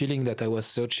this is the feeling that I was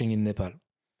searching in Nepal.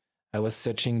 I was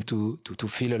searching to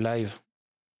feel alive.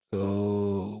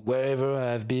 So wherever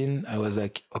I have been, I was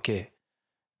like, okay,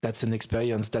 that's an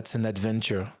experience. That's an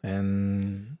adventure.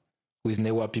 And with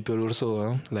Newa people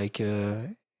also, like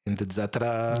in the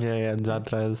Zatra. Yeah,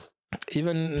 Zatras.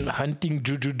 Even hunting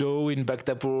Jujudo in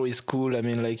Bhaktapur is cool. I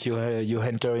mean, like you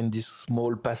enter in this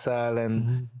small pasal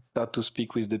and start to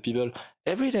speak with the people.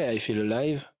 Every day I feel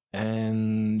alive,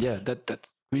 and yeah, that's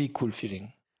really cool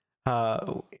feeling.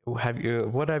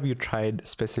 What have you tried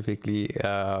specifically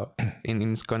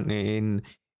in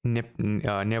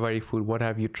Nepali food? What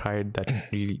have you tried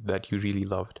that you really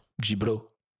loved? Jibro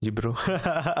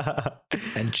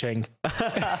and Cheng.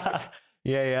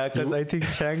 Yeah, because I think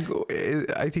Chang,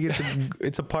 I think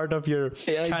it's a part of your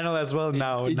channel as well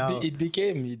now. It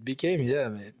became, yeah,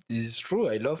 man. This is true.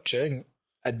 I love Cheng.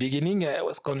 At beginning, I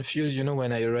was confused,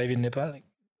 when I arrived in Nepal. Like,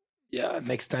 yeah,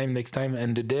 next time.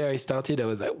 And the day I started, I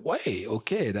was like, wait,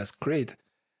 okay, that's great.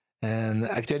 And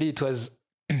actually, it was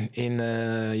in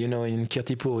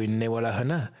Kirtipur, in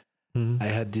Newalahana. I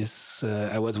had this,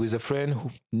 I was with a friend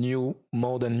who knew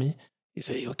more than me. He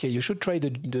said, okay, you should try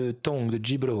the tong, the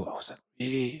jibro. I was like,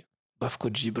 really? Bafko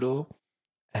jibro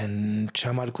and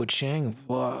chamal ko cheng.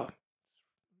 Wow,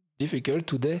 difficult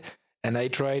today. And I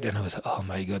tried and I was like, oh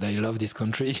my God, I love this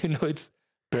country. It's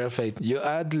perfect. You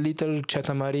add little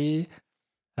chatamari,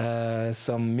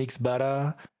 some mixed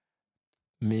bara.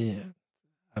 Me,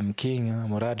 I'm king,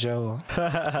 I'm Raja.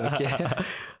 Okay.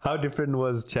 How different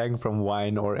was Chang from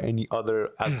wine or any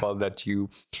other alcohol that you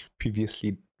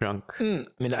previously drunk? I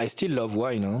mean, I still love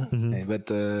wine, no? Mhm. But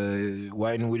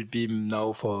wine will be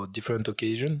now for different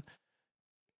occasion.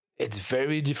 It's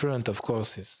very different, of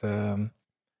course. It's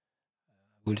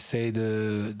we'll say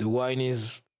the wine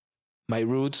is my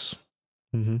roots,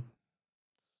 Mm-hmm.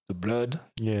 the blood,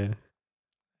 Yeah.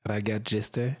 ragat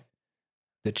geste.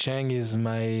 The Cheng is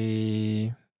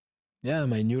my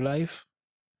new life.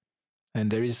 And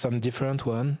there is some different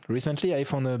one. Recently, I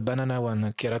found a banana one,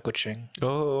 a Kerako Cheng.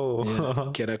 Oh.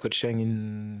 Yeah, Kerako Cheng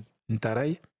in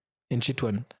Tarai, in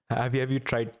Chitwan. Have you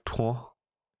tried Tuon?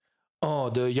 Oh,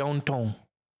 the Yangtong.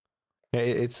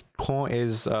 Yeah, it's Tuon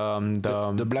is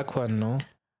The black one, no?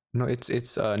 no, it's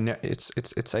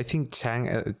I think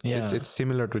Chang. Yeah. It's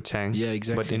similar to Chang. Yeah,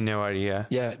 exactly. But in Newari, yeah.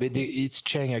 Yeah, but it's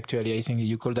Cheng actually. I think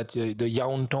you call that the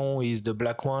Yangtong is the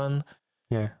black one,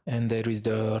 Yeah. and there is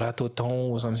the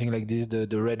Ratoton or something like this,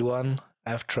 the red one.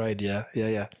 I've tried, yeah.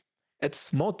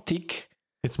 It's more thick.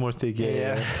 It's more thick,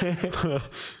 yeah.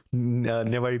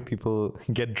 Newari people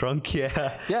get drunk,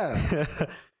 yeah. Yeah.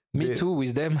 Me too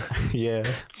with them. Yeah.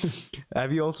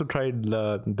 Have you also tried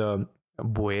the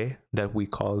bue that we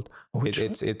called?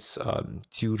 It's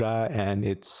tiura and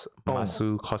it's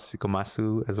masu, kosiko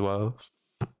masu as well.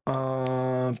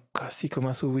 Kosiko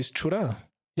masu with chura.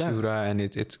 Yeah. Tiura, and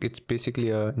it's basically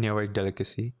a Newari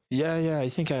delicacy. Yeah. I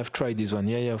think I have tried this one.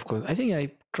 Yeah, of course. I think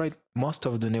I tried most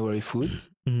of the Newari food.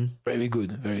 Mm-hmm. Very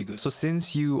good. So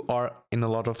since you are in a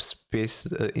lot of space,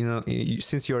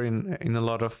 since you're in a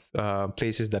lot of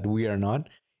places that we are not,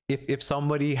 if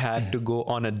somebody had to go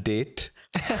on a date,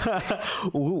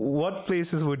 what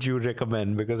places would you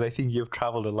recommend? Because I think you've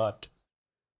traveled a lot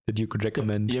that you could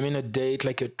recommend. You mean a date,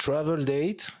 like a travel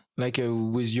date, like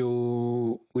with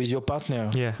your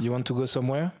partner? Yeah. You want to go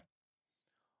somewhere?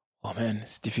 Oh man,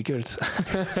 it's difficult.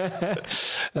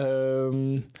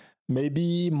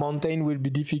 Maybe mountain will be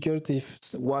difficult if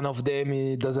one of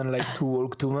them doesn't like to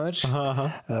walk too much.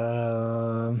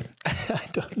 I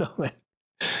don't know, man.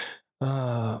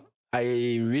 I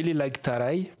really like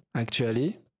Tarai,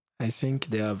 actually. I think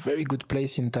they are a very good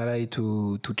place in Tarai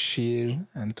to chill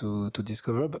and to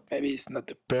discover, but maybe it's not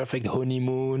the perfect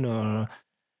honeymoon or...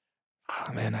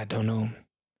 Oh, man, I don't know.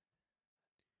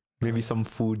 Maybe some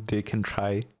food they can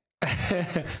try.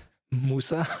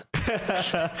 Musa.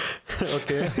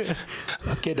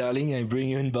 Okay, darling, I bring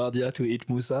you in Bardia to eat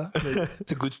Musa.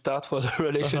 It's a good start for the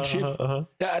relationship.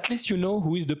 Yeah, at least you know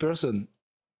who is the person.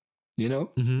 You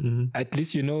know? At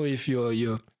least you know if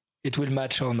it will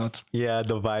match or not. Yeah,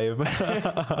 the vibe.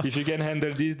 If you can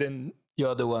handle this, then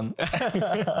you're the one.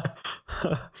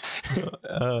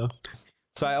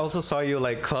 So I also saw you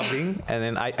like clubbing, and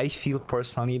then I feel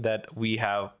personally that we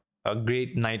have a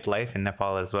great nightlife in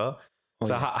Nepal as well.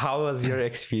 So how was your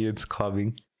experience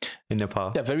clubbing in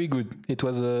Nepal? Yeah, very good. It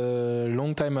was a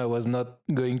long time I was not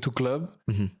going to club,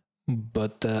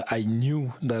 but I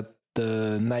knew that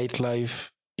the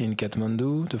nightlife in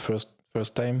Kathmandu, the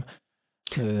first time,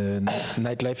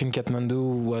 nightlife in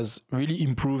Kathmandu was really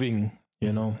improving,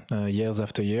 years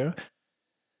after year.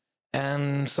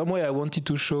 And somewhere I wanted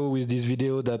to show with this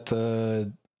video that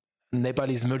Nepal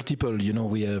is multiple.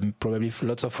 We have probably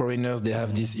lots of foreigners, they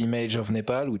have this image of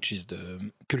Nepal, which is the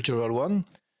cultural one.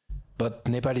 But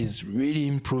Nepal is really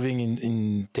improving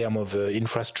in terms of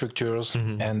infrastructures,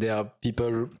 and there are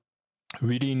people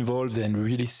really involved and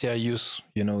really serious,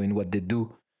 in what they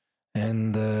do.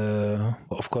 And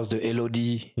of course, the LOD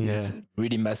is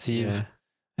really massive. Yeah.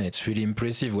 And it's really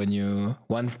impressive when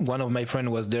one of my friends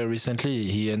was there recently.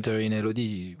 He entered in LOD.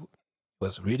 He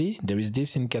was really, there is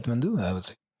this in Kathmandu? I was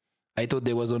like, I thought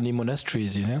there was only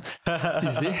monasteries,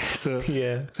 So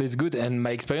it's good. And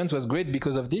my experience was great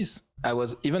because of this. I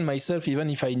was, even myself, even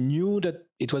if I knew that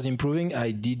it was improving,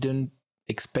 I didn't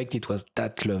expect it was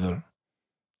that level.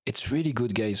 It's really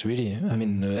good, guys, really. I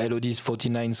mean, LOD is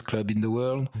 49th club in the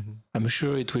world. I'm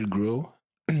sure it will grow.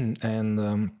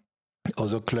 And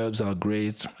other clubs are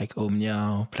great, like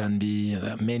Omnia, Plan B,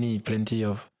 plenty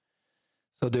of.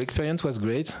 So the experience was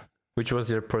great. Which was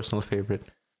your personal favorite?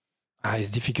 It's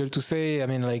difficult to say. I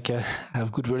mean, I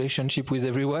have good relationship with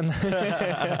everyone.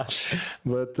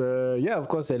 But of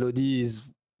course, LOD is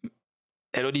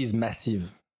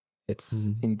massive. It's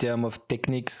in terms of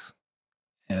techniques,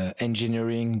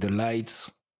 engineering, the lights.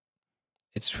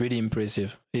 It's really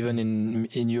impressive. Even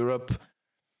in Europe,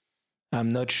 I'm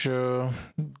not sure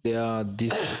they are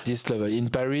this level. In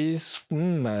Paris,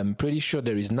 I'm pretty sure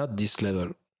there is not this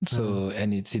level. So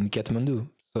and it's in Kathmandu.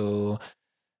 So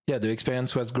yeah, the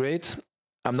experience was great.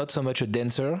 I'm not so much a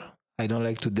dancer. I don't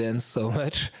like to dance so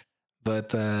much,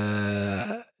 but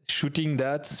shooting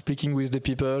that, speaking with the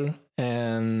people,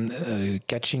 and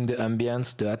catching the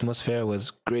ambience, the atmosphere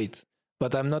was great.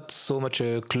 but I'm not so much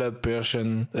a club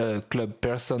person.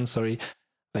 Sorry,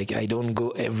 like I don't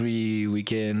go every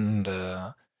weekend.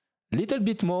 Little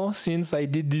bit more since I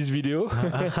did this video,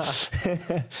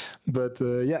 but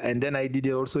yeah, and then I did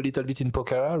also a little bit in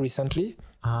Pokhara recently,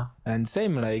 and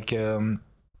same like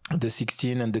the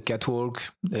 16 and the catwalk.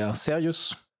 They are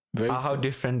serious. How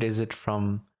different is it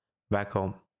from back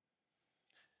home?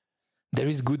 There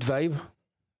is good vibe.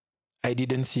 I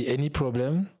didn't see any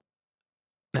problem.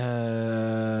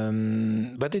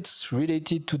 But it's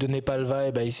related to the Nepal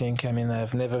vibe, I think. I mean,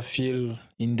 I've never feel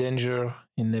in danger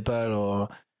in Nepal, or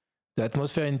the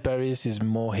atmosphere in Paris is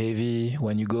more heavy.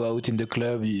 When you go out in the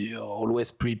club, you're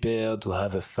always prepared to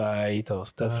have a fight or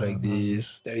stuff like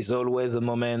this. There is always a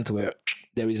moment where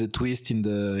there is a twist in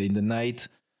the night.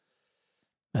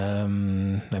 I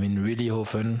mean, really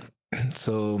often.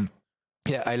 So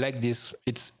yeah, I like this.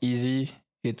 It's easy.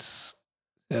 It's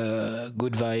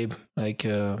good vibe, like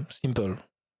simple.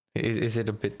 Is it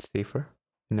a bit safer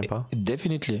in Nepal?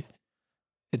 Definitely,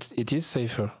 it is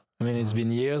safer. I mean, it's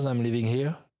been years I'm living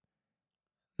here.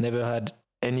 Never had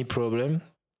any problem,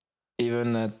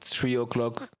 even at 3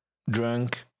 o'clock,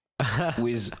 drunk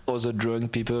with other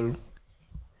drunk people.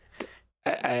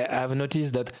 I have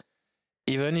noticed that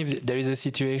even if there is a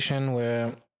situation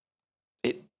where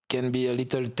it can be a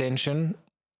little tension,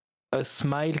 a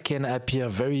smile can appear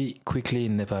very quickly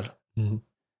in Nepal. Mm-hmm.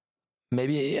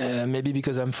 Maybe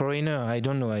because I'm foreigner, I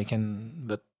don't know.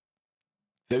 But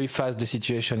very fast the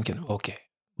situation can okay.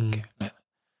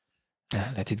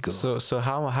 Yeah, let it go. So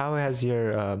how has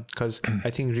your because I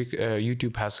think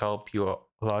YouTube has helped you a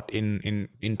lot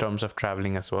in terms of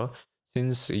traveling as well.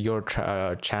 Since your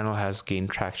channel has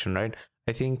gained traction, right?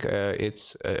 I think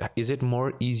it's is it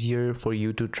more easier for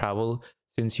you to travel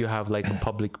since you have like a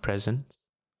public presence?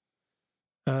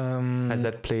 Has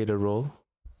that played a role?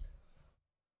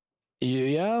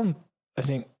 Yeah, I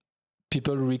think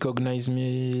people recognize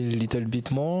me a little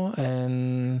bit more,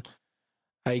 and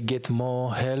I get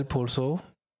more help also.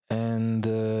 And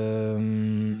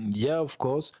yeah, of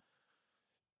course.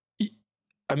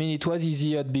 I mean, it was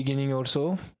easy at the beginning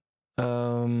also.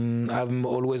 I'm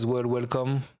always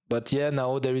welcome. But yeah,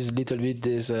 now there is a little bit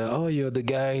this, oh, you're the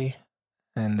guy.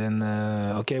 And then,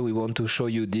 okay, we want to show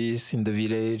you this in the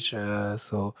village.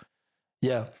 So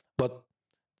yeah, but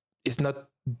it's not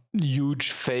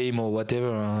huge fame or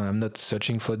whatever. I'm not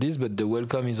searching for this, but the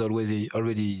welcome is always,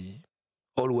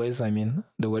 I mean,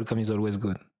 the welcome is always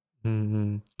good.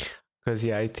 Because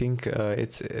yeah, I think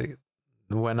it's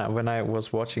when I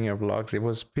was watching your vlogs, it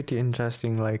was pretty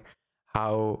interesting, like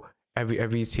how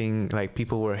everything, like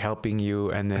people were helping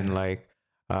you, and then like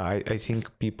I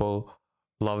think people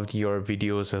loved your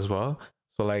videos as well.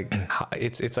 So like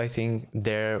it's I think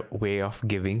their way of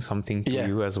giving something to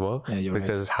you as well,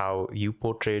 because right. How you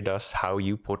portrayed us, how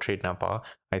you portrayed Nepal,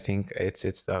 I think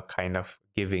it's the kind of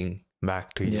giving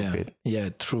back to you a bit. Yeah,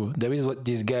 true. There is what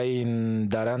this guy in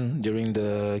Daran during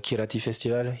the Kirati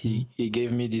festival, he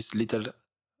gave me this little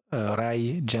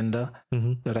Rai gender,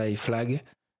 Rai flag,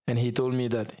 and he told me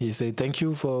that, he said, thank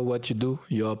you for what you do.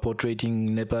 You are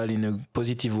portraying Nepal in a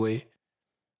positive way.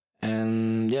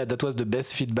 And yeah, that was the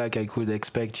best feedback I could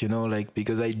expect, you know, like,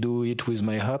 because I do it with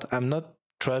my heart. I'm not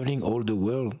traveling all the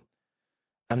world.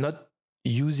 I'm not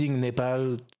using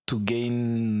Nepal to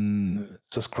gain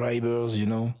subscribers, you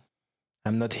know.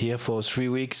 I'm not here for 3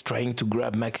 weeks trying to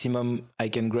grab maximum I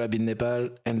can grab in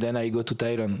Nepal and then I go to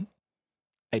Thailand.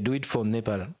 I do it for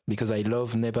Nepal because I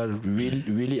love Nepal.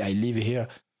 Really, I live here.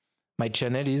 My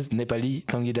channel is Nepali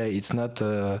Tanguy Dai. It's not...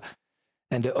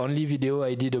 and the only video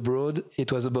I did abroad,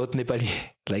 it was about Nepali,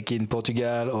 like in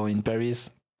Portugal or in Paris.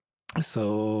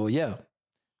 So yeah,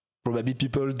 probably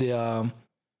people, they are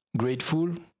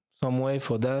grateful some way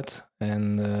for that.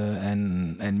 And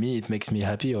me, it makes me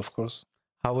happy, of course.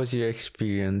 How was your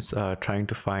experience trying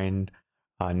to find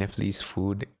Nepalese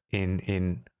food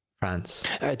in France?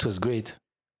 It was great.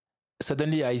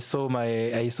 Suddenly I saw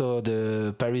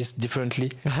the Paris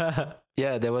differently.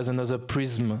 Yeah, there was another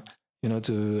prism. You know,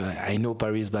 I know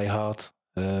Paris by heart,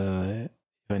 even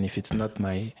if it's not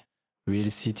my real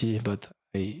city, but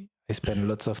I spend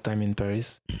lots of time in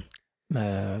Paris.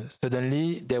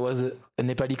 Suddenly, there was a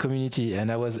Nepali community,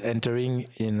 and I was entering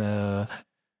in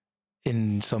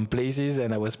some places,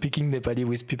 and I was speaking Nepali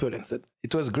with people, and said,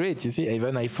 it was great. You see,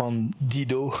 even I found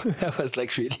Dido. I was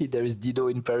like, really, there is Dido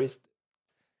in Paris?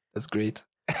 That's great.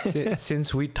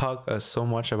 Since we talk so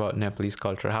much about Nepalese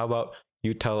culture, how about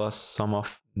you tell us some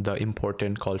of the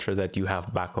important culture that you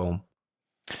have back home?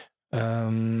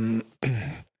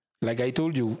 Like I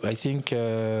told you, I think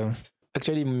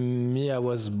actually me, I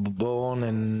was born,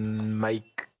 and my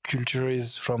culture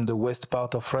is from the west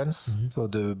part of France, so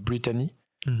the Brittany.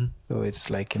 So it's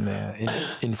like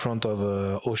in front of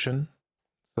ocean.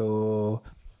 So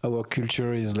our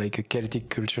culture is like a Celtic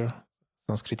culture,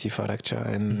 Sanskriti Farakcha,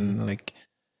 and like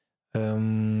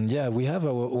we have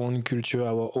our own culture,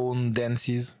 our own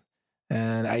dances.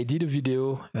 And I did a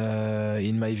video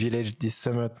in my village this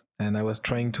summer, and I was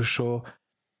trying to show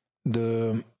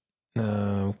the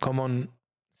common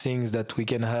things that we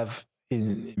can have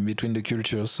in between the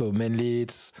cultures. So mainly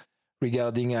it's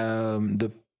regarding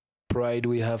the pride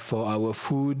we have for our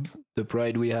food, the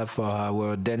pride we have for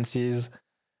our dances,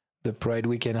 the pride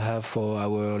we can have for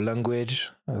our language,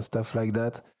 stuff like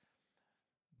that.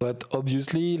 But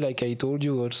obviously, like I told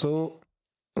you also,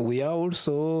 we are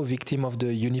also victim of the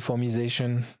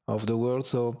uniformization of the world.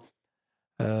 So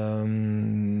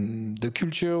the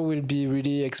culture will be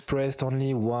really expressed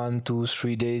only 1, 2,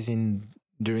 3 days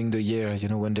during the year,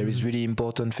 when there is really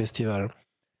important festival.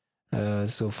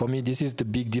 So for me, this is the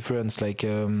big difference. Like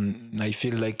I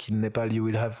feel like in Nepal, you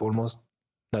will have almost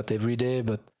not every day,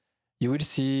 but you will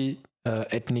see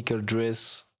ethnical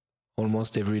dress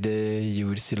almost every day. You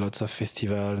will see lots of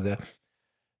festivals there.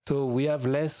 So we have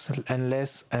less and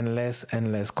less and less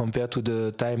and less compared to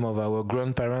the time of our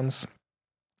grandparents.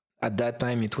 At that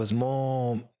time, it was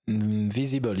more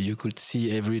visible. You could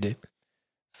see every day.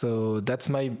 So that's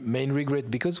my main regret,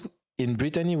 because in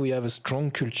Brittany, we have a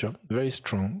strong culture, very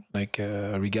strong, like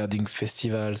regarding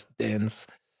festivals, dance.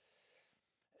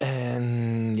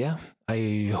 And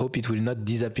I hope it will not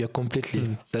disappear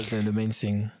completely. That's the main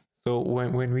thing. So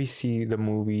when we see the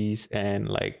movies and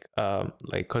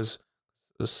because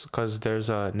there's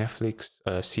a Netflix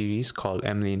series called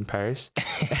Emily in Paris,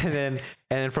 and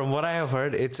then from what I have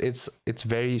heard, it's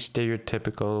very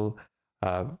stereotypical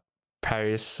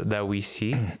Paris that we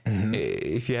see.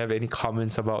 If you have any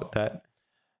comments about that.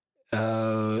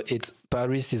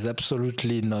 Paris is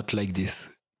absolutely not like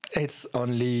this. It's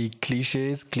only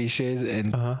cliches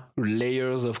and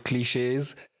layers of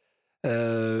cliches.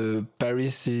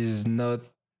 Paris is not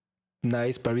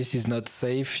nice. Paris is not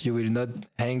safe. You will not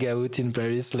hang out in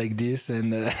Paris like this.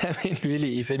 And I mean,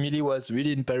 really, if Emily was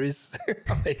really in Paris,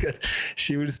 oh my God,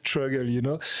 she will struggle.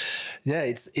 Yeah,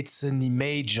 it's an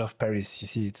image of Paris. You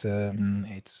see, it's a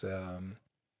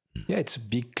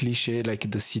big cliche, like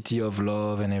the city of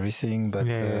love and everything. But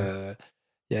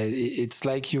it's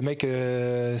like you make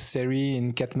a series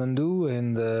in Kathmandu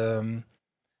and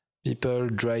people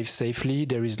drive safely.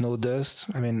 There is no dust.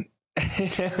 I mean,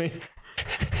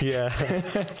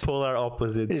 polar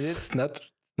opposites. It's not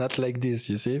like this,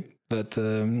 you see. But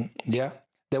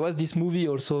there was this movie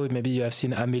also. Maybe you have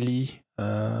seen Amélie.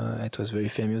 It was very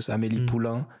famous. Amélie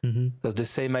Poulain. It was the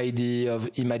same idea of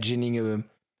imagining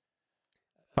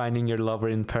finding your lover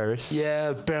in Paris.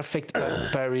 Yeah, perfect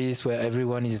Paris where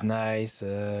everyone is nice,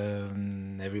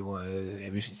 everything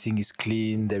is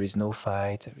clean, there is no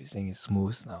fight, everything is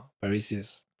smooth. Now Paris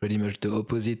is pretty much the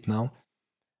opposite now.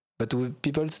 But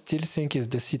people still think it's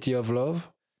the city of love.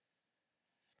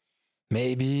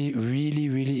 Maybe really,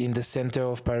 really in the center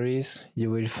of Paris,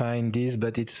 you will find this,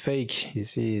 but it's fake. You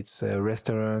see, it's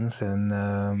restaurants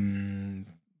and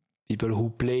people who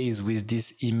plays with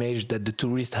this image that the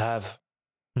tourists have.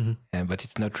 But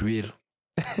it's not real.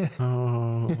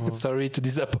 Sorry to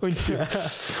disappoint you.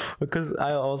 Because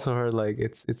I also heard like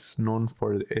it's known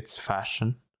for its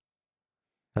fashion.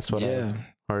 That's what I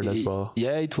heard as well.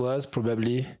 Yeah, it was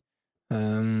probably.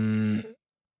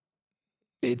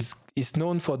 It's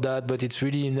known for that, but it's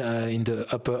really in the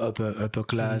upper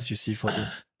class. You see, for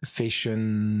the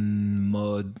fashion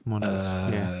mode,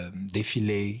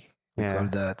 défilé, we call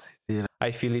that.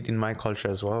 I feel it in my culture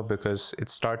as well because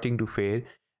it's starting to fade.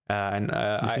 Do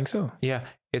you think so? Yeah,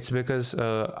 it's because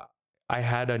I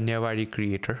had a Newari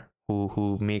creator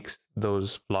who makes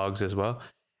those vlogs as well,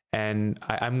 and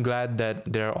I'm glad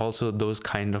that there are also those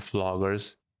kind of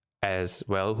vloggers as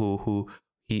well who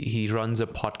he runs a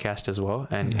podcast as well,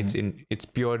 and it's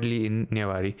purely in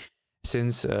Newari,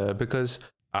 since because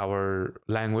our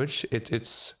language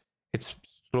it's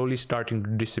slowly starting to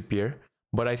disappear.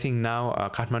 But I think now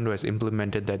Kathmandu has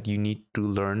implemented that you need to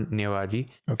learn Newari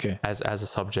as a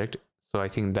subject. So I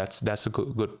think that's a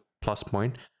good plus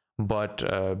point. But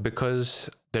because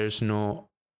there's no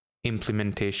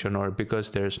implementation, or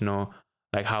because there's no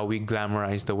like how we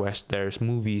glamorize the West, there's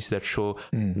movies that show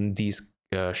these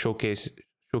showcase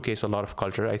a lot of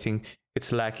culture. I think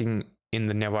it's lacking in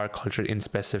the Newar culture in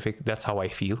specific. That's how I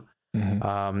feel.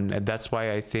 And that's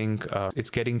why I think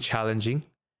it's getting challenging.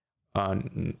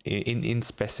 In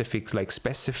specifics, like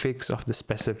specifics of the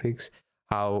specifics,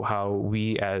 how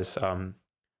we as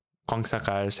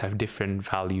Kongsakars have different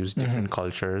values, different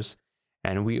cultures,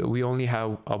 and we only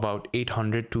have about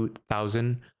 800 to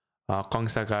 1,000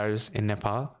 Kongsakars in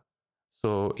Nepal.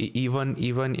 So even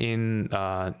in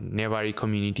Nepali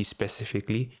community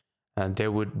specifically,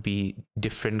 there would be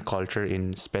different culture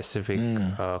in specific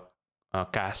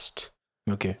caste.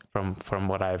 Okay. From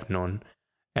what I've known,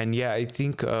 and yeah, I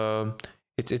think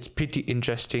it's pretty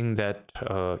interesting that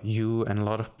you and a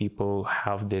lot of people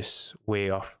have this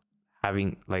way of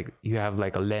having, like, you have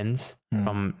like a lens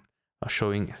from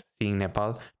seeing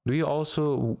Nepal.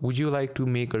 Would you like to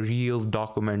make a real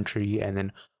documentary and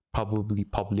then probably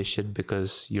publish it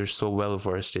because you're so well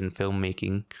versed in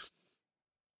filmmaking?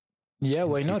 Yeah,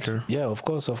 why not? future? Yeah, of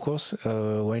course.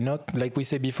 Why not? Like we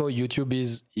said before, YouTube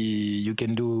is you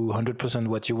can do 100%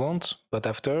 what you want, but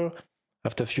after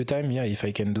a few time, yeah, if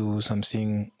I can do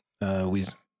something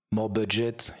with more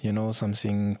budget,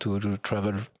 something to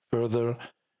travel further,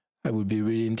 I would be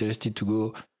really interested to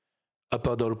go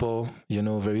upper Dolpo,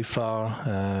 very far.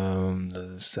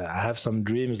 So I have some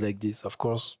dreams like this, of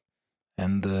course.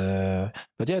 And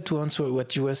but yeah, to answer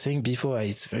what you were saying before,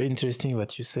 it's very interesting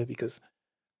what you said, because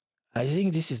I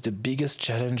think this is the biggest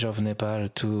challenge of Nepal.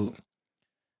 To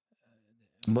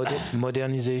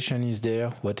modernization is there,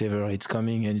 whatever, it's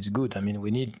coming and it's good. I mean,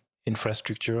 we need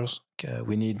infrastructures,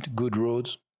 we need good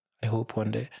roads. I hope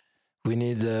one day we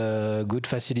need good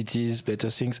facilities, better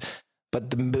things. But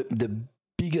the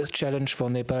biggest challenge for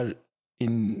Nepal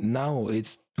in now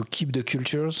is to keep the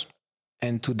cultures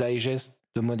and to digest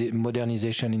the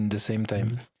modernization in the same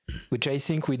time, which I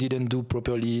think we didn't do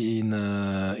properly in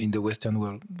the Western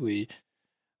world. We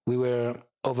were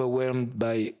overwhelmed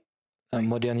by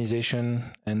modernization,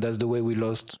 and that's the way we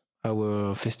lost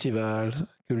our festivals,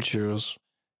 cultures.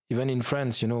 Even in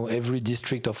France, every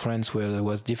district of France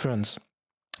was different.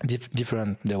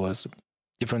 Different. There was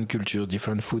different culture,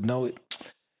 different food. Now,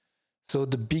 so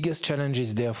the biggest challenge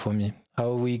is there for me: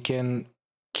 how we can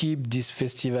keep this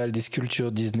festival, this culture,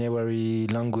 this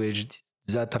Newari language,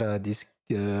 this Zatra, this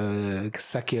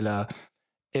Sakela,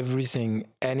 everything,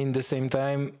 and in the same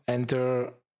time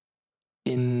enter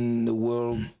in the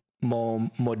world more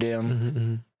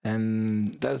modern.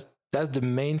 And that's the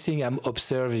main thing I'm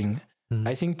observing.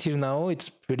 I think till now it's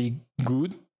pretty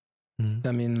good.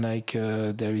 I mean, like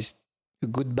there is a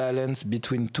good balance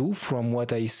between two, from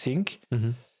what I think.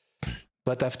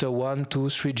 But after 1, 2,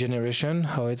 3 generation,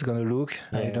 how it's gonna look,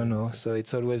 I don't know. So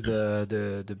it's always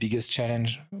the biggest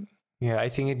challenge. Yeah, I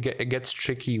think it gets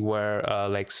tricky where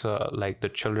like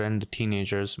the children, the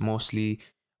teenagers mostly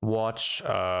watch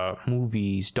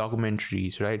movies,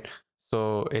 documentaries, right?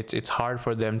 So it's hard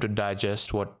for them to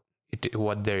digest what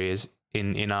there is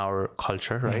in our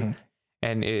culture, right?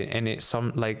 And it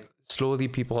some, like, slowly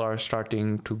people are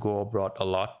starting to go abroad a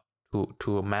lot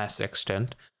to a mass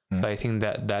extent. So I think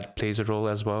that plays a role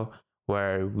as well,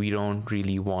 where we don't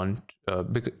really want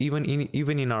because even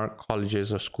in our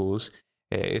colleges or schools,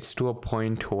 it's to a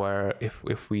point where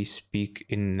if we speak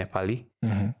in Nepali,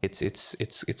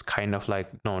 it's kind of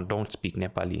like, no, don't speak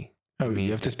Nepali. Oh,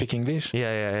 you have to speak English?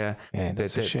 Yeah.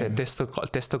 That's a shame.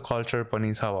 त्यस्तो culture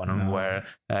पनि छ भनौँ, where,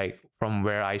 like, from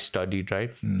where I studied,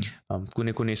 right?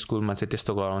 कुनै स्कुलमा चाहिँ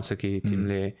त्यस्तो गराउँछ कि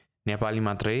तिमीले नेपाली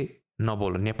मात्रै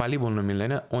नबोल, नेपाली बोल्न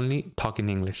मिल्दैन, only talk in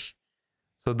English.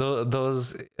 So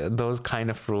those kind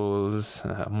of rules,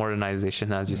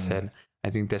 modernization, as you said,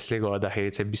 I think त्यसले गर्दाखेरि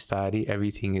चाहिँ बिस्तारै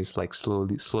everything is like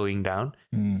slowing down.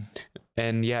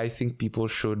 And yeah, I think people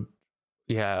should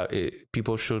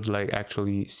like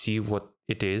actually see what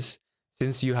it is.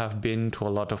 Since you have been to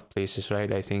a lot of places,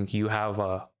 right? I think you have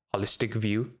a holistic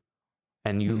view,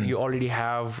 and you already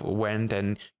have went,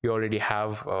 and you already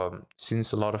have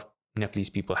since a lot of Nepalese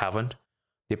people haven't,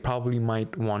 they probably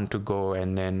might want to go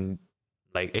and then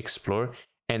like explore.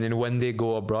 And then when they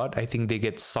go abroad, I think they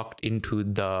get sucked into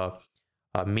the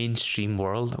mainstream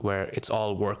world where it's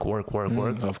all work.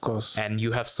 Of course. And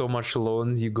you have so much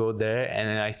loans, you go there,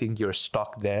 and I think you're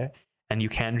stuck there, and you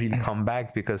can't really come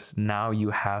back because now you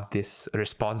have this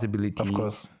responsibility. Of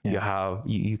course. Yeah.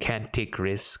 You can't take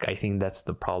risk. I think that's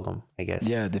the problem, I guess.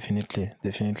 Yeah, definitely.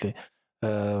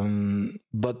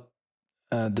 But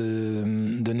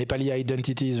the Nepali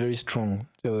identity is very strong.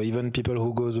 So even people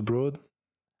who goes abroad,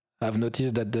 I've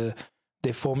noticed that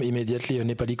they form immediately a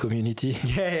Nepali community.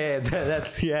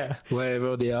 That's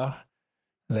Wherever they are.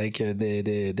 Like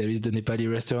there is the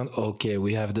Nepali restaurant. Okay,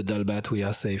 we have the dalbat, we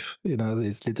are safe.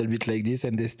 It's a little bit like this,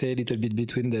 and they stay a little bit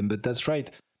between them. But that's right.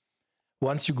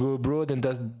 Once you go abroad, and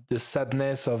that's the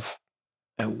sadness of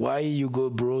why you go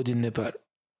abroad in Nepal.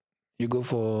 You go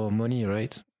for money,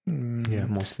 right? Yeah,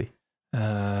 mostly.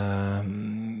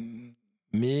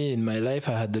 Me, in my life,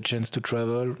 I had the chance to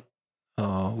travel,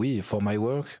 for my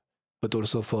work, but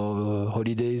also for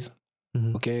holidays.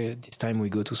 Okay, this time we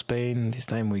go to Spain, this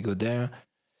time we go there,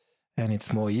 and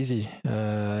it's more easy.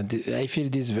 I feel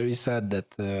this very sad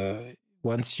that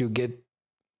once you get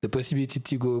the possibility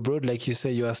to go abroad, like you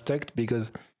say, you are stuck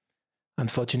because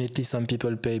unfortunately some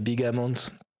people pay big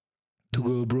amounts to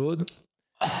go abroad,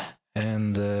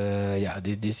 and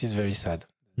this is very sad.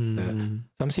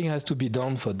 Something has to be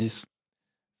done for this.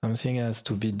 Something has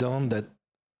to be done that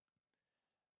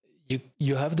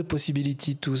you have the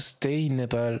possibility to stay in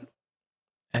Nepal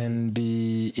and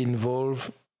be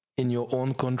involved in your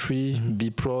own country, be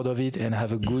proud of it, and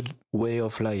have a good way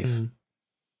of life.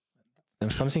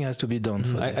 And something has to be done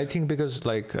for this. I think because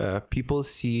like people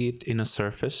see it in a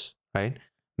surface, right?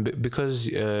 Because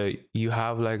you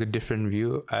have like a different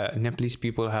view. Nepalese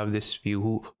people have this view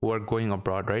who are going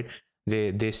abroad, right?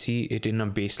 They see it in a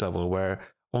base level where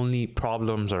only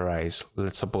problems arise.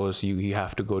 Let's suppose you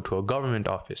have to go to a government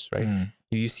office, right?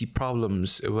 You see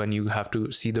problems when you have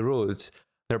to see the roads.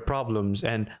 There are problems,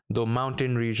 and the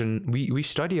mountain region we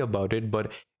study about it,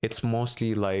 but it's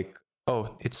mostly like,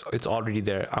 oh, it's already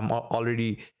there.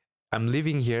 I'm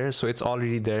living here, so it's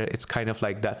already there. It's kind of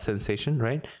like that sensation,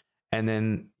 right? And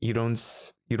then you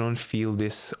don't feel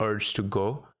this urge to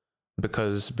go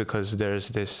because there's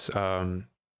this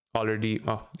already,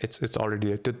 oh, it's already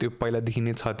there. त्यो पहिला देखि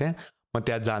नै छ त्यहाँ, म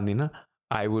त्यहाँ जान्दिनँ.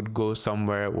 I would go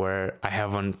somewhere where I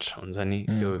haven't, हुन्छ नि,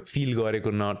 त्यो फिल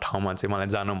गरेको न ठाउँमा चाहिँ मलाई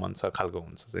जान मन छ खालको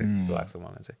हुन्छ चाहिँ जस्तो लाग्छ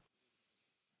मलाई चाहिँ.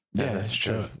 Yeah,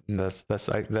 sure. That's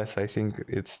I think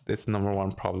it's number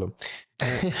one problem.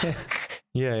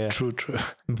 Yeah. True.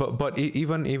 But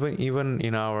even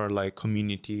in our like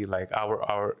community, like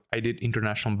our I did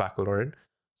international baccalaureate,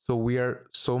 so we are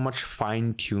so much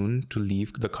fine tuned to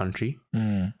leave the country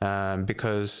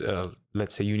because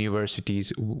let's say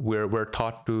universities, we're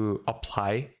taught to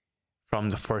apply from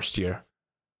the first year.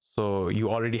 So you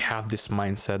already have this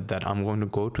mindset that I'm going to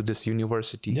go to this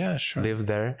university, live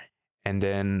there. And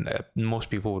then most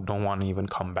people don't want to even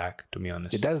come back, to be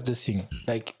honest. That's the thing.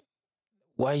 Like,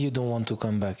 why you don't want to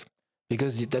come back?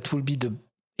 Because that will be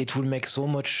it will make so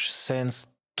much sense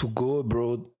to go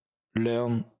abroad,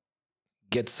 learn,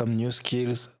 get some new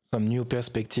skills, some new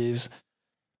perspectives,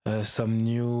 some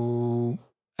new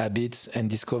habits, and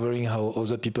discovering how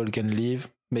other people can live,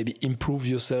 maybe improve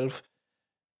yourself,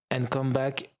 and come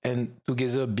back and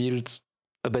together build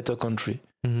a better country.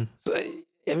 So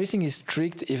everything is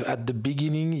strict if at the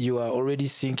beginning you are already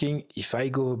thinking, if I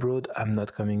go abroad, I'm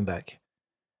not coming back.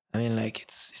 I mean, like,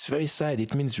 it's very sad.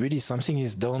 It means really something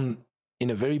is done in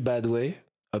a very bad way.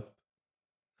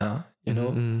 You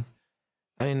know?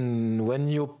 I mean, when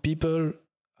your people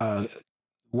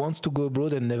wants to go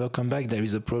abroad and never come back, there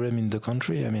is a problem in the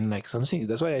country. I mean, like,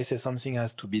 that's why I say something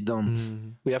has to be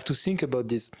done. We have to think about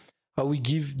this, how we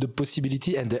give the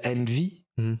possibility and the envy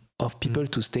of people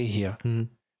to stay here.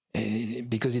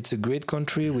 Because it's a great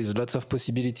country with lots of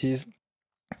possibilities,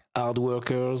 hard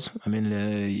workers. I mean,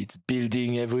 it's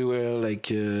building everywhere,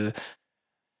 like,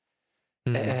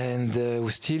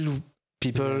 and still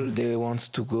people they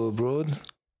want to go abroad.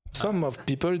 Some of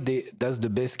people that's the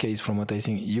best case from what I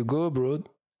think. You go abroad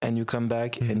and you come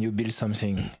back and you build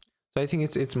something. So I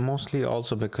think it's mostly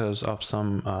also because of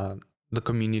some the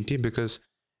community, because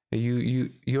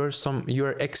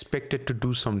you're expected to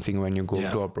do something when you go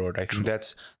to abroad. I think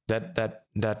that's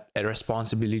that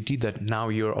responsibility that now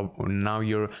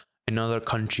you're another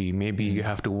country. Maybe you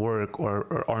have to work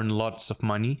or earn lots of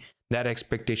money. That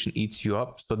expectation eats you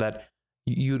up, so that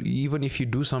you even if you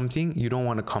do something, you don't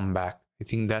want to come back. I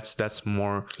think that's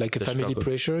more like a family struggle.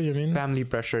 Pressure. You mean family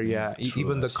pressure? Yeah.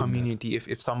 Even the community.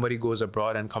 If somebody goes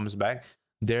abroad and comes back,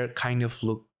 they're kind of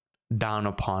looked down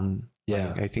upon.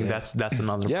 Yeah, I think that's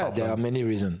another problem. There are many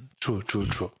reasons. True.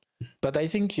 But I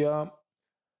think it's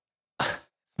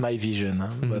my vision,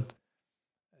 but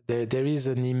there is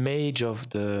an image of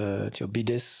the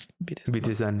Bides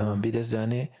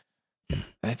Zane.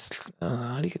 It's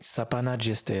Sapana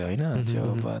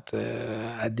Geste, but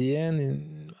at the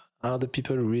end, are the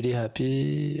people really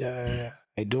happy?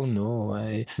 I don't know.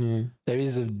 There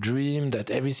is a dream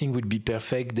that everything would be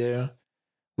perfect there.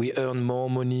 We earn more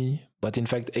money, but in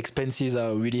fact, expenses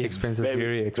are really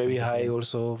very high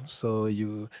also.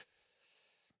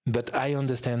 But I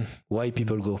understand why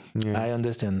people go. I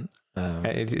understand.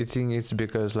 I think it's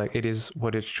because like it is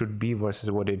what it should be versus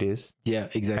what it is. Yeah,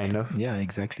 exactly. Kind of. Yeah,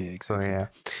 exactly. So yeah,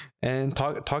 and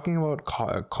talking about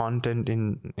content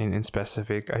in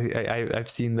specific, I've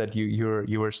seen that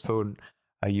you were so.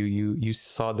 You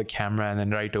saw the camera and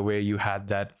then right away you had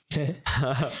that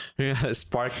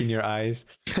spark in your eyes.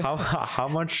 How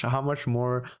much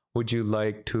more would you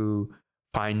like to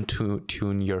fine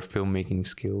tune your filmmaking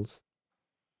skills?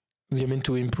 You mean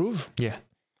to improve? Yeah,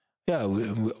 Yeah,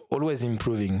 we're always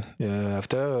improving.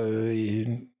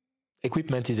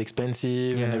 Equipment is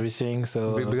expensive and everything, so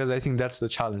because I think that's the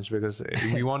challenge, because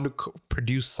we want to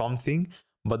produce something,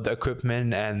 but the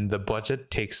equipment and the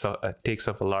budget takes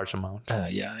up a large amount.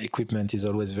 Equipment is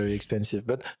always very expensive,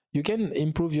 but you can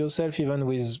improve yourself even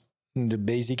with the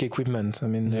basic equipment. I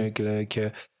mean,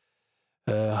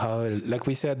 like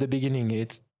we said at the beginning,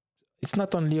 it's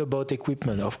not only about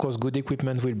equipment. Of course, good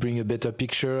equipment will bring a better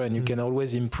picture, and you can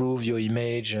always improve your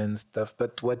image and stuff.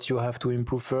 But what you have to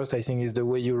improve first, I think, is the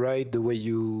way you write, the way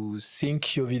you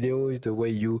sync your video,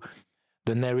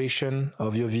 the narration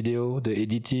of your video, the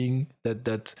editing,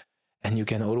 and you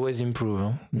can always improve.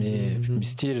 Huh?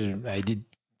 Still, I did,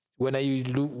 when I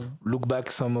look back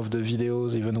some of the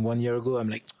videos, even 1 year ago, I'm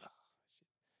like,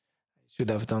 should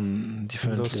have done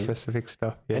differently. Those specific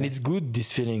stuff. Yeah. And it's good,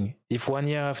 this feeling. If 1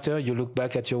 year after you look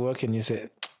back at your work and you say,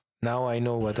 now I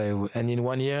know what and in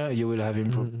 1 year you will have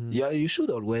improved. Yeah, you should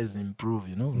always improve,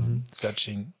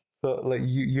 searching. So like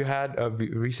you had a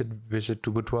recent visit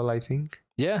to Butwal, I think.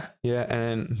 Yeah. Yeah,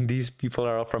 and these people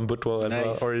are all from Butwal as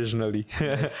well originally.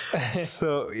 Nice.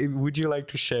 So would you like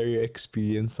to share your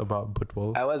experience about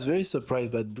Butwal? I was very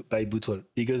surprised by Butwal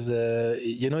because,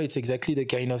 it's exactly the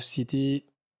kind of city.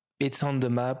 It's on the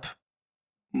map,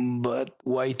 but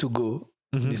why to go?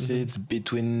 You see, it's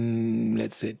between,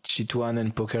 let's say, Chitwan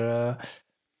and Pokhara.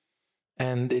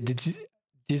 And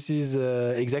this is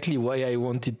exactly why I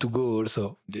wanted to go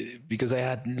also, because I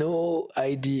had no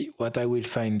idea what I will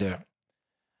find there.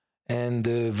 And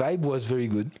the vibe was very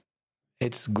good.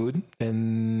 It's good.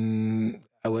 And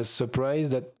I was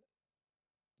surprised that,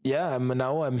 I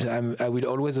will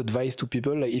always advise to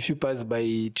people, like if you pass by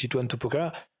Chitwan to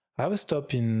Pokhara, have a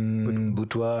stop in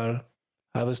Butwal,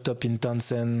 have a stop in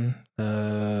Tansen.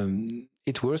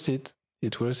 It's worth it.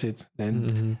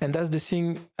 And that's the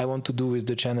thing I want to do with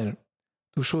the channel,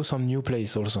 to show some new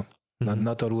place also.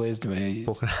 Not always.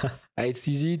 It's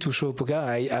easy to show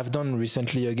Pokhara. I've done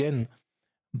recently again.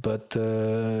 But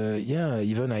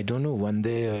even, I don't know, one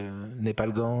day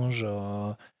Nepal Ganj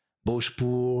or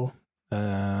Bhojpur,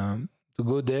 to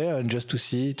go there and just to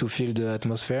see, to feel the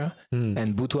atmosphere.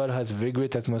 And Butwal has very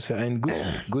great atmosphere and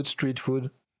good street food.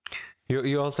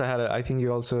 You also had I think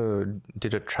you also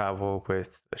did a travel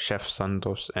with Chef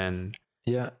Santosh, and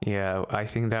I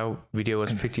think that video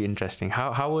was pretty interesting.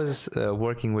 How was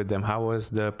working with them? How was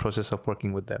the process of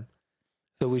working with them?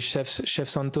 So with Chef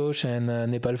Santosh and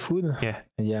Nepal food.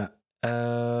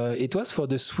 It was for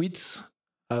the sweets.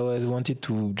 I always wanted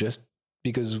to, just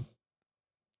because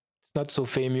it's not so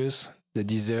famous, the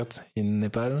dessert in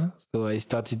Nepal. So I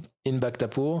started in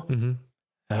Bhaktapur,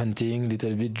 hunting a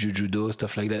little bit, jujudo,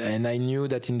 stuff like that. And I knew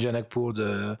that in Janakpur,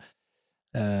 the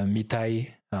mitai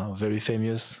are very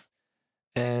famous.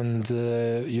 And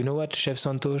you know what? Chef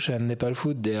Santosh and Nepal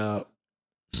food, they are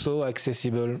so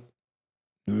accessible.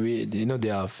 They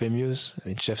are famous. I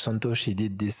mean, Chef Santosh, he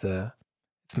did this,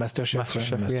 it's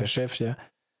MasterChef,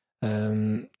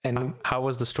 and how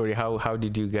was the story? How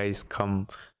did you guys come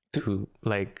to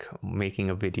like making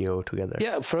a video together?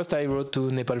 First I wrote to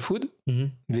Nepal Food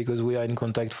because we are in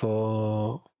contact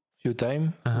for a few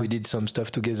times. We did some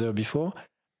stuff together before,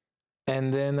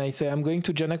 and then I say, I'm going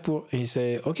to Janakpur. He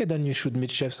say, okay, then you should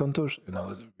meet Chef Santosh. And I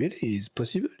was like, really? It's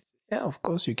possible? Yeah, of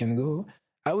course you can go.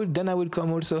 I will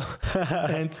come also.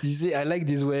 And you see, I like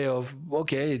this way of,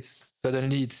 okay, it's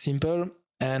simple.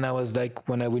 And I was like,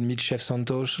 when I will meet Chef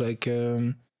Santosh, like,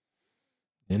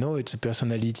 it's a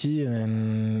personality,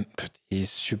 and he's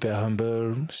super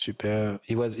humble,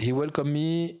 he welcomed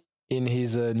me in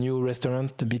his new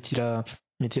restaurant, the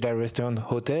Mitila restaurant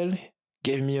hotel,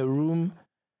 gave me a room,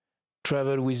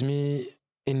 traveled with me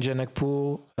in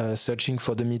Janakpur, searching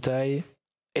for the mitai.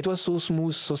 It was so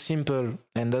smooth, so simple,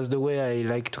 and that's the way I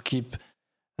like to keep,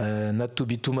 not to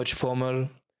be too much formal,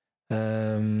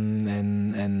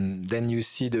 and then you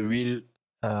see the real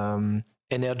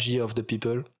energy of the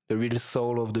people, the real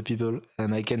soul of the people.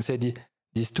 And I can say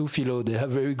these two philo, they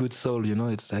have very good soul.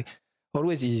 It's like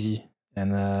always easy,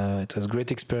 and it was a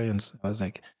great experience. I was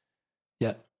like,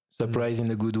 surprised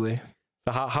in a good way.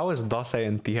 So how is Dasai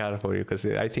and Tihar for you? Because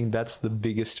I think that's the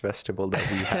biggest festival that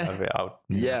we have out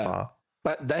in Nepal.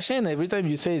 But Dashain, every time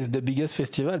you say it's the biggest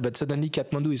festival, but suddenly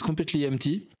Kathmandu is completely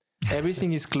empty.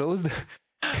 Everything is closed.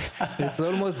 It's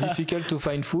almost difficult to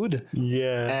find food.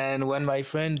 Yeah. And when my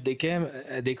friend, they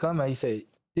come, I say,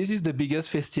 this is the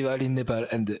biggest festival in Nepal.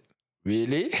 And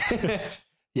really?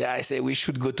 I say, we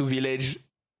should go to village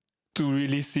to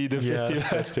really see the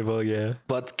festival.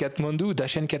 But Kathmandu,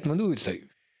 Dashain Kathmandu, it's like,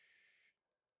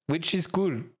 which is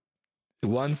cool.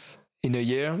 Once in a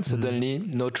year.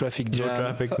 Suddenly, no traffic jam. No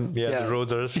traffic. The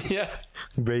roads are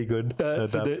very good.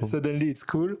 Suddenly, it's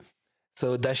cool.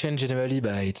 So Dashen generally,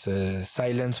 it's a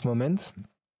silent moment.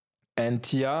 And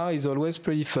Tia is always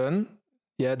pretty fun.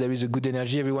 Yeah, there is a good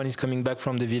energy. Everyone is coming back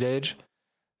from the village.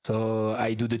 So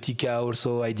I do the Tika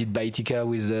also. I did Tika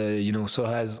with,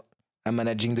 Sohaz. I'm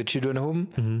managing the children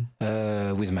home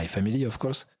with my family, of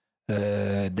course.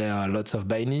 There are lots of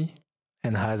Baini.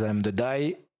 And as I'm the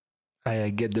Dai, I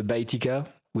get the Tika,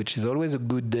 which is always a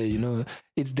good day.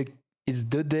 It's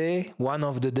the day, one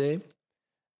of the day.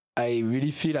 I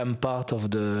really feel I'm part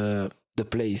of the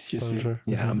place, you see. Sure.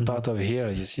 Yeah, I'm part of here,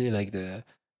 you see, like the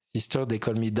sister, they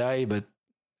call me Dai, but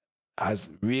as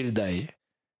real Dai.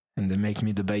 And they make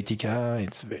me the Tika.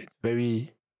 It's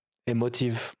very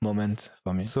emotive moment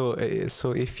for me. So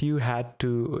if you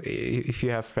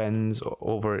have friends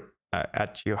over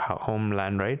at your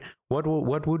homeland, right?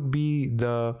 What would be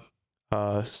the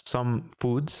some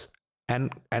foods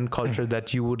and culture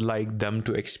that you would like them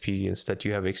to experience that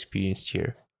you have experienced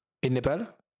here in Nepal?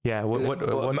 Yeah.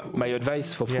 What my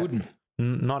advice for food?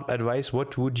 Not advice.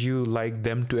 What would you like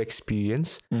them to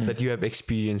experience that you have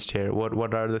experienced here?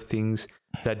 What are the things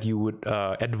that you would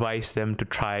advise them to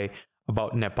try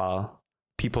about Nepal?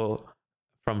 People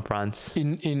from France.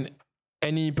 In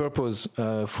any purpose,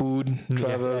 food,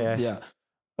 travel. Yeah.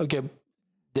 Okay.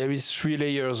 There is 3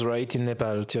 layers, right, in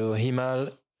Nepal. So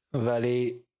Himal,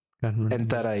 Valley, and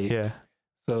Tarai. Yeah.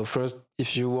 So first,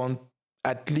 if you want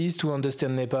at least to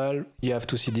understand Nepal, you have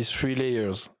to see these 3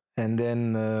 layers. And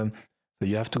then so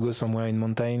you have to go somewhere in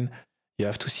mountain. You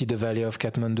have to see the valley of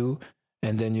Kathmandu.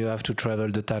 And then you have to travel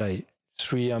the Tarai.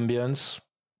 3 ambience.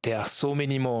 There are so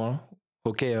many more.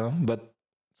 Okay, but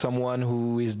someone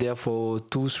who is there for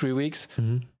 2-3 weeks,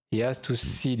 he has to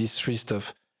see these 3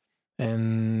 stuff.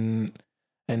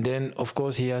 And then, of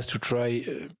course, he has to try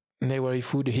Newari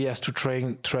food. He has to try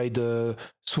the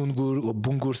Sungur or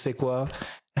Bungur Sekwa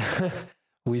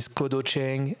with Kodo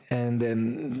Cheng. And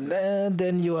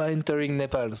then you are entering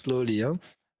Nepal slowly.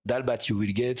 Dal Bhat you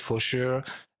will get for sure.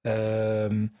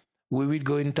 We will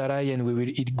go in Tarai and we will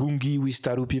eat gungi with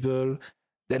Taru people.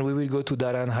 Then we will go to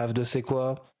Daran, have the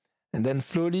Sekwa. And then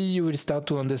slowly you will start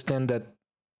to understand that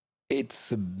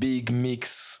it's a big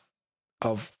mix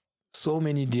of so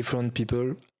many different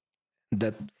people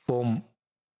that form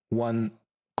one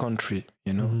country,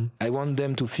 I want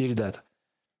them to feel that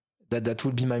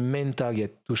would be my main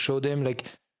target, to show them like,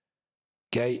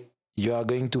 guy, you are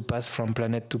going to pass from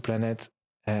planet to planet,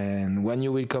 and when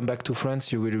you will come back to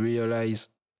France, you will realize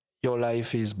your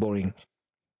life is boring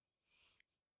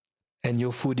and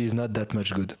your food is not that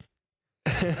much good.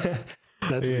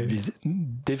 That would be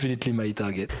definitely my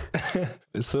target.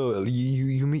 So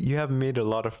you have made a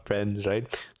lot of friends, right?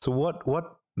 So what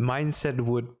mindset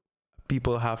would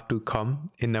people have to come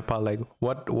in Nepal? Like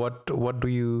what do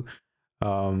you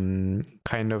what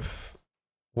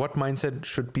mindset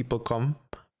should people come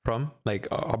from, like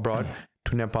abroad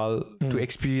to Nepal to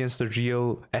experience the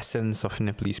real essence of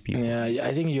Nepalese people? Yeah,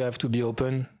 I think you have to be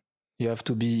open. You have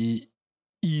to be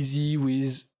easy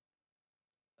with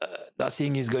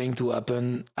nothing is going to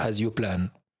happen as you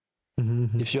plan.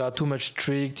 If you are too much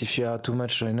strict, if you are too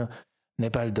much,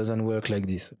 Nepal doesn't work like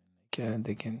this.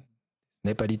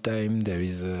 Nepali time, there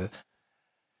is the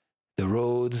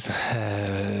roads,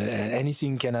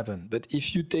 anything can happen. But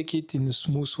if you take it in a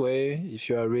smooth way, if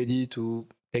you are ready to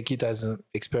take it as an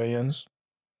experience,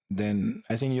 then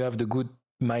I think you have the good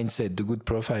mindset, the good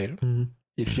profile.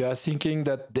 If you are thinking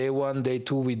that day 1, day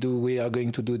 2, we are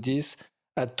going to do this,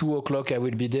 at 2:00 I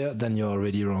will be there, then you're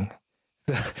already wrong.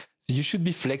 So you should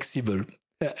be flexible.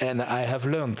 And I have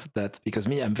learned that because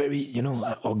I'm very,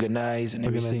 organized and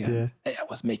everything. Yeah. I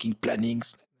was making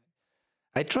plannings.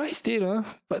 I try still,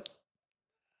 but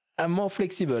I'm more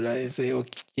flexible. I say,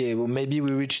 okay, well, maybe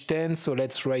we reach 10, so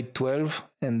let's write 12.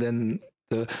 And then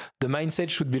the mindset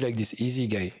should be like this: easy,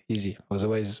 guy, easy.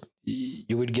 Otherwise,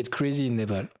 you will get crazy in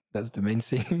Nepal. That's the main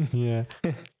thing. Yeah.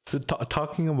 So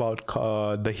talking about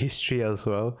the history as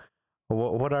well,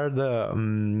 what are the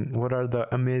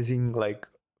amazing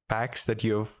facts that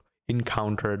you have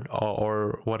encountered,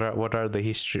 or what are the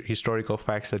historical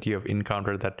facts that you have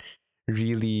encountered that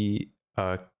really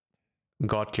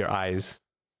got your eyes?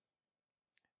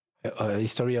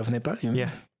 History of Nepal, you mean?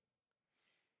 Yeah.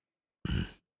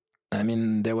 I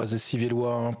mean, there was a civil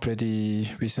war pretty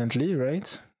recently,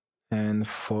 right? And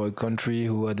for a country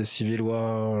who had a civil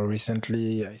war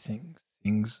recently, I think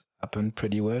things happened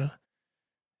pretty well.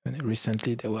 And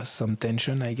recently there was some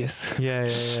tension, I guess. Yeah.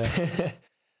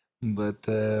 But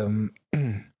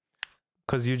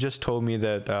because you just told me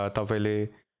that Tavele,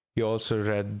 you also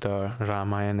read the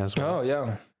Ramayana as well. Oh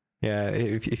yeah, Yeah,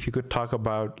 if you could talk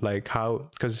about like how,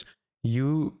 because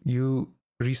you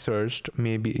researched,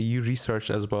 maybe you researched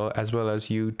as well as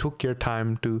you took your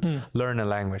time to learn a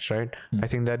language, right? I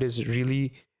think that is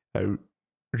really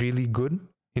really good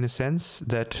in a sense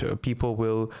that people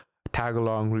will tag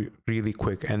along really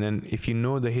quick, and then if you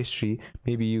know the history,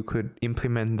 maybe you could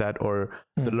implement that, or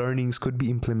the learnings could be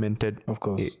implemented, of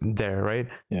course, there, right?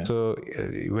 Yeah. So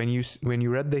when you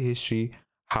read the history,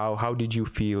 how did you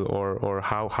feel, or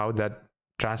how that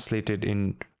translated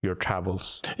in your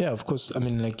travels? Yeah, of course. I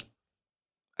mean, like,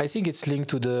 I think it's linked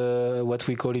to the what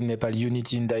we call in Nepal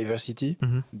unity in diversity.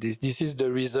 This is the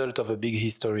result of a big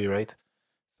history, right?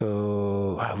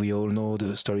 So we all know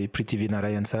the story Prithvi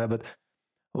Narayan Saha, but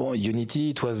unity,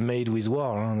 it was made with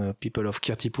war. The people of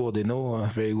Kirtipur, they know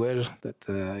very well that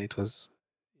it was.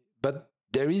 But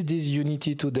there is this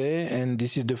unity today, and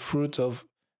this is the fruit of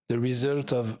the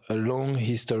result of a long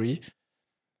history.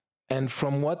 And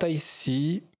from what I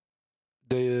see,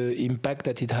 the impact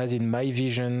that it has in my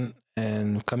vision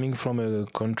and coming from a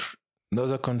country,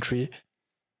 another country,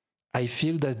 I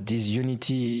feel that this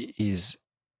unity is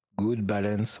good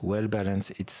balance, well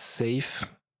balanced. It's safe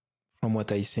from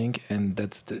what I think, and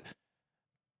that's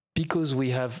because we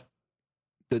have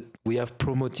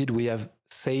promoted, we have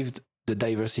saved the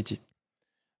diversity.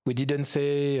 We didn't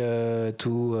say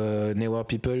to Newar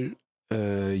people,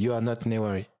 you are not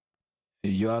Newari,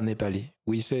 you are Nepali.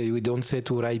 We don't say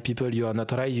to Rai people, you are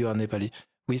not Rai, you are Nepali.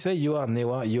 We say you are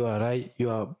Newar, you are Rai, you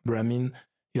are Brahmin,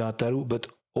 you are Taru, but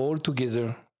all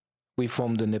together we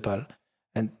form the Nepal.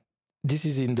 And this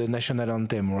is in the national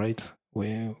anthem, right?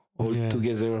 We all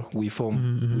together we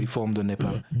form the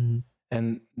Nepal.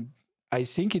 And I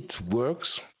think it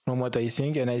works from what I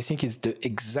think, and I think it's the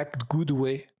exact good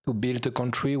way to build a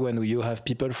country when you have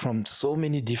people from so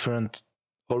many different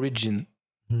origin.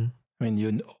 I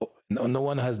mean, no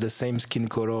one has the same skin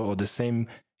color or the same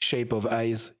shape of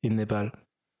eyes in Nepal,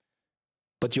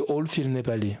 but you all feel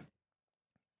Nepali.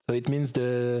 So it means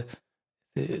the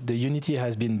unity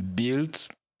has been built,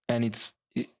 and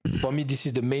for me, this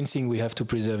is the main thing we have to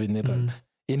preserve in Nepal.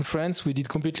 In France, we did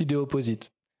completely the opposite.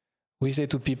 We say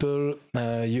to people,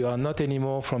 you are not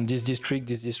anymore from this district,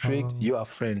 you are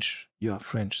French.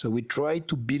 So we try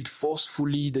to build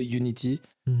forcefully the unity,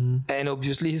 and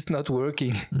obviously it's not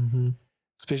working.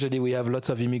 Especially we have lots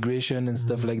of immigration and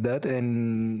stuff like that,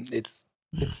 and it's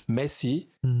messy.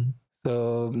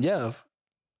 So yeah,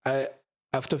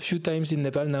 after a few times in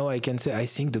Nepal now, I can say I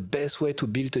think the best way to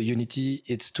build a unity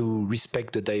is to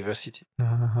respect the diversity.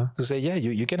 To say, yeah,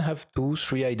 you can have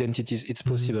 2-3 identities, it's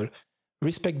possible.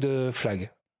 Respect the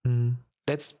flag.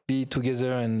 Let's be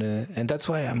together, and that's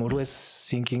why I'm always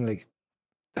thinking like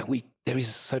that there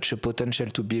is such a potential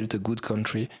to build a good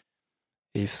country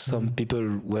if some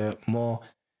people were more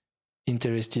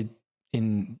interested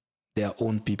in their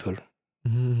own people.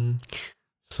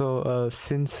 So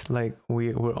since like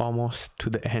we're almost to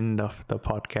the end of the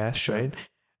podcast, Sure.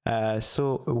 right?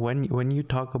 So when you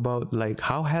talk about like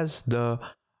how has the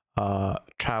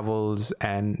travels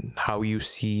and how you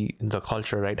see the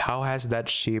culture, right? How has that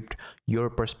shaped your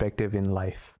perspective in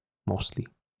life mostly?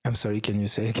 I'm sorry, can you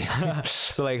say again?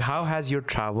 So like how has your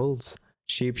travels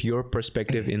shaped your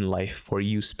perspective in life for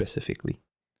you specifically?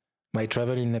 My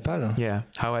travel in Nepal? Yeah.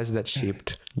 How has that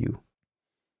shaped you?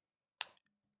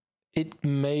 It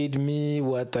made me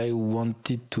what I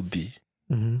wanted to be.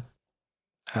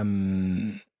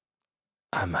 I'm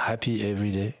happy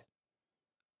every day.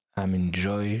 I'm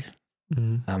enjoy.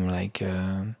 I'm like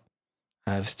I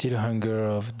have still hunger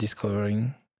of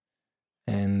discovering,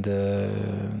 and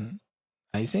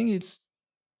I think it's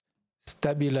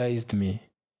stabilized me.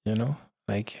 You know,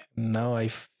 like now I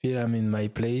feel I'm in my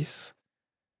place,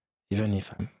 even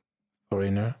if I'm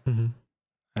foreigner.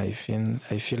 I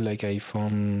feel like I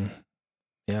found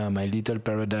my little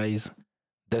paradise,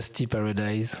 dusty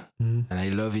paradise, and I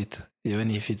love it. Even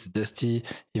if it's dusty,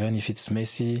 even if it's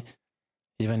messy,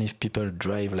 even if people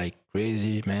drive like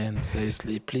crazy, man.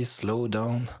 Seriously, please slow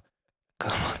down.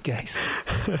 Come on, guys.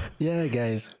 Yeah,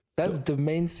 guys. That's the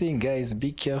main thing, guys.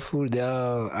 Be careful. There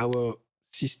are our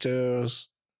sisters,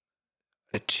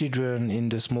 children in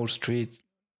the small street.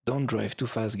 Don't drive too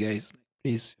fast, guys.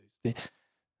 Please,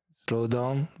 slow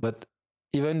down. But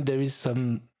even there is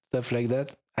some stuff like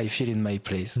that, I feel in my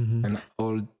place. And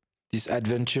all this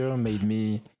adventure made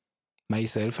me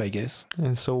myself, I guess.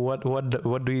 And so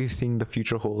what do you think the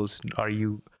future holds? Are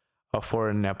you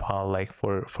for Nepal, like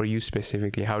for you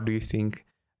specifically? How do you think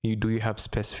do you have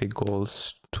specific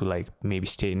goals to like maybe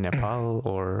stay in Nepal,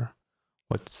 or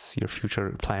what's your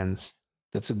future plans?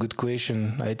 That's a good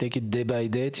question. I take it day by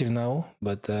day till now,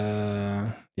 but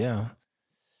yeah.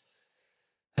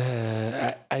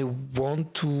 I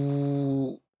want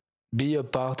to be a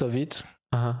part of it.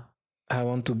 Uh-huh. I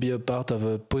want to be a part of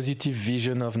a positive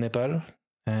vision of Nepal.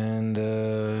 And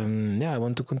I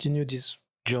want to continue this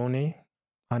journey.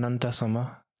 Ananta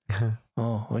sama.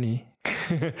 Oh, oni.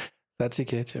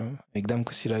 साँच्चीकै थियो एकदम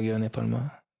खुसी लाग्यो नेपालमा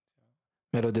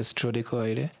मेरो देश छोडेको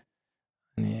अहिले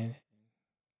अनि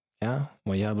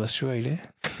म यहाँ बस्छु अहिले.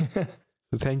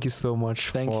 So thank you so much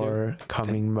for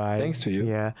coming by. Thanks to you.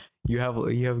 Yeah, you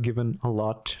have given a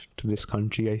lot to this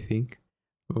country, I think,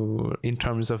 in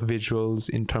terms of visuals,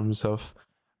 in terms of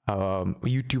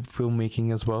YouTube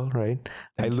filmmaking as well, right?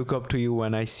 I look up to you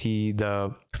when I see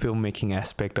the filmmaking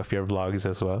aspect of your vlogs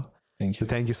as well. Thank you. So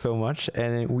thank you so much.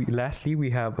 And lastly,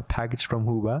 we have a package from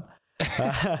Huba.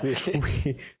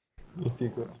 Really? If you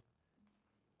could.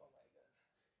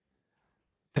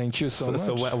 Thank you so much.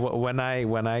 So when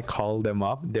I called them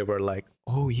up, they were like,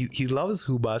 "Oh, he loves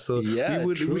Huba, so yeah,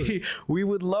 we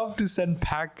would love to send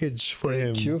package for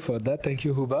him." Thank you for that. Thank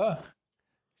you, Huba.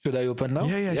 Should I open now?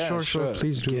 Yeah, sure.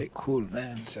 Please do. Okay, cool,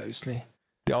 man. Seriously.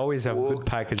 They always have good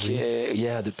packaging.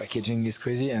 Yeah, the packaging is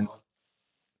crazy and.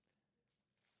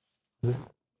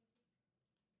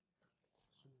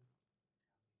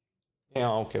 Yeah,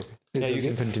 okay. Yeah, you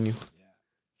can continue.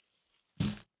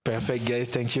 Perfect, guys.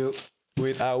 Thank you.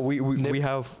 Wait,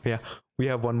 we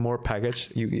have one more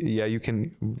package. You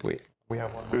can wait. We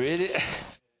have one more. Really?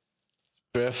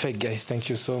 Perfect, guys. Thank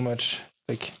you so much.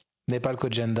 Like Nepal ko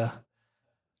janda.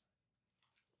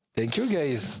 Thank you,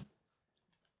 guys.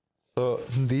 So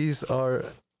these are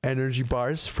energy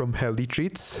bars from Healthy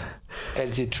Treats.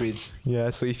 Healthy Treats. Yeah,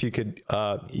 so if you could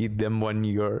eat them when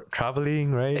you're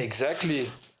traveling, right? Exactly.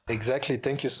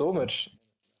 Thank you so much.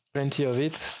 Plenty of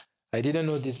it. I didn't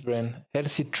know this brand.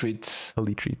 Healthy Treats.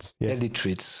 Healthy Treats. Yeah. Healthy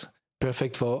Treats.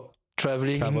 Perfect for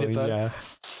traveling in Nepal. Yeah.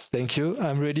 Thank you.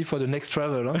 I'm ready for the next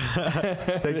travel. Huh?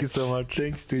 Thank you so much.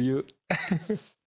 Thanks to you.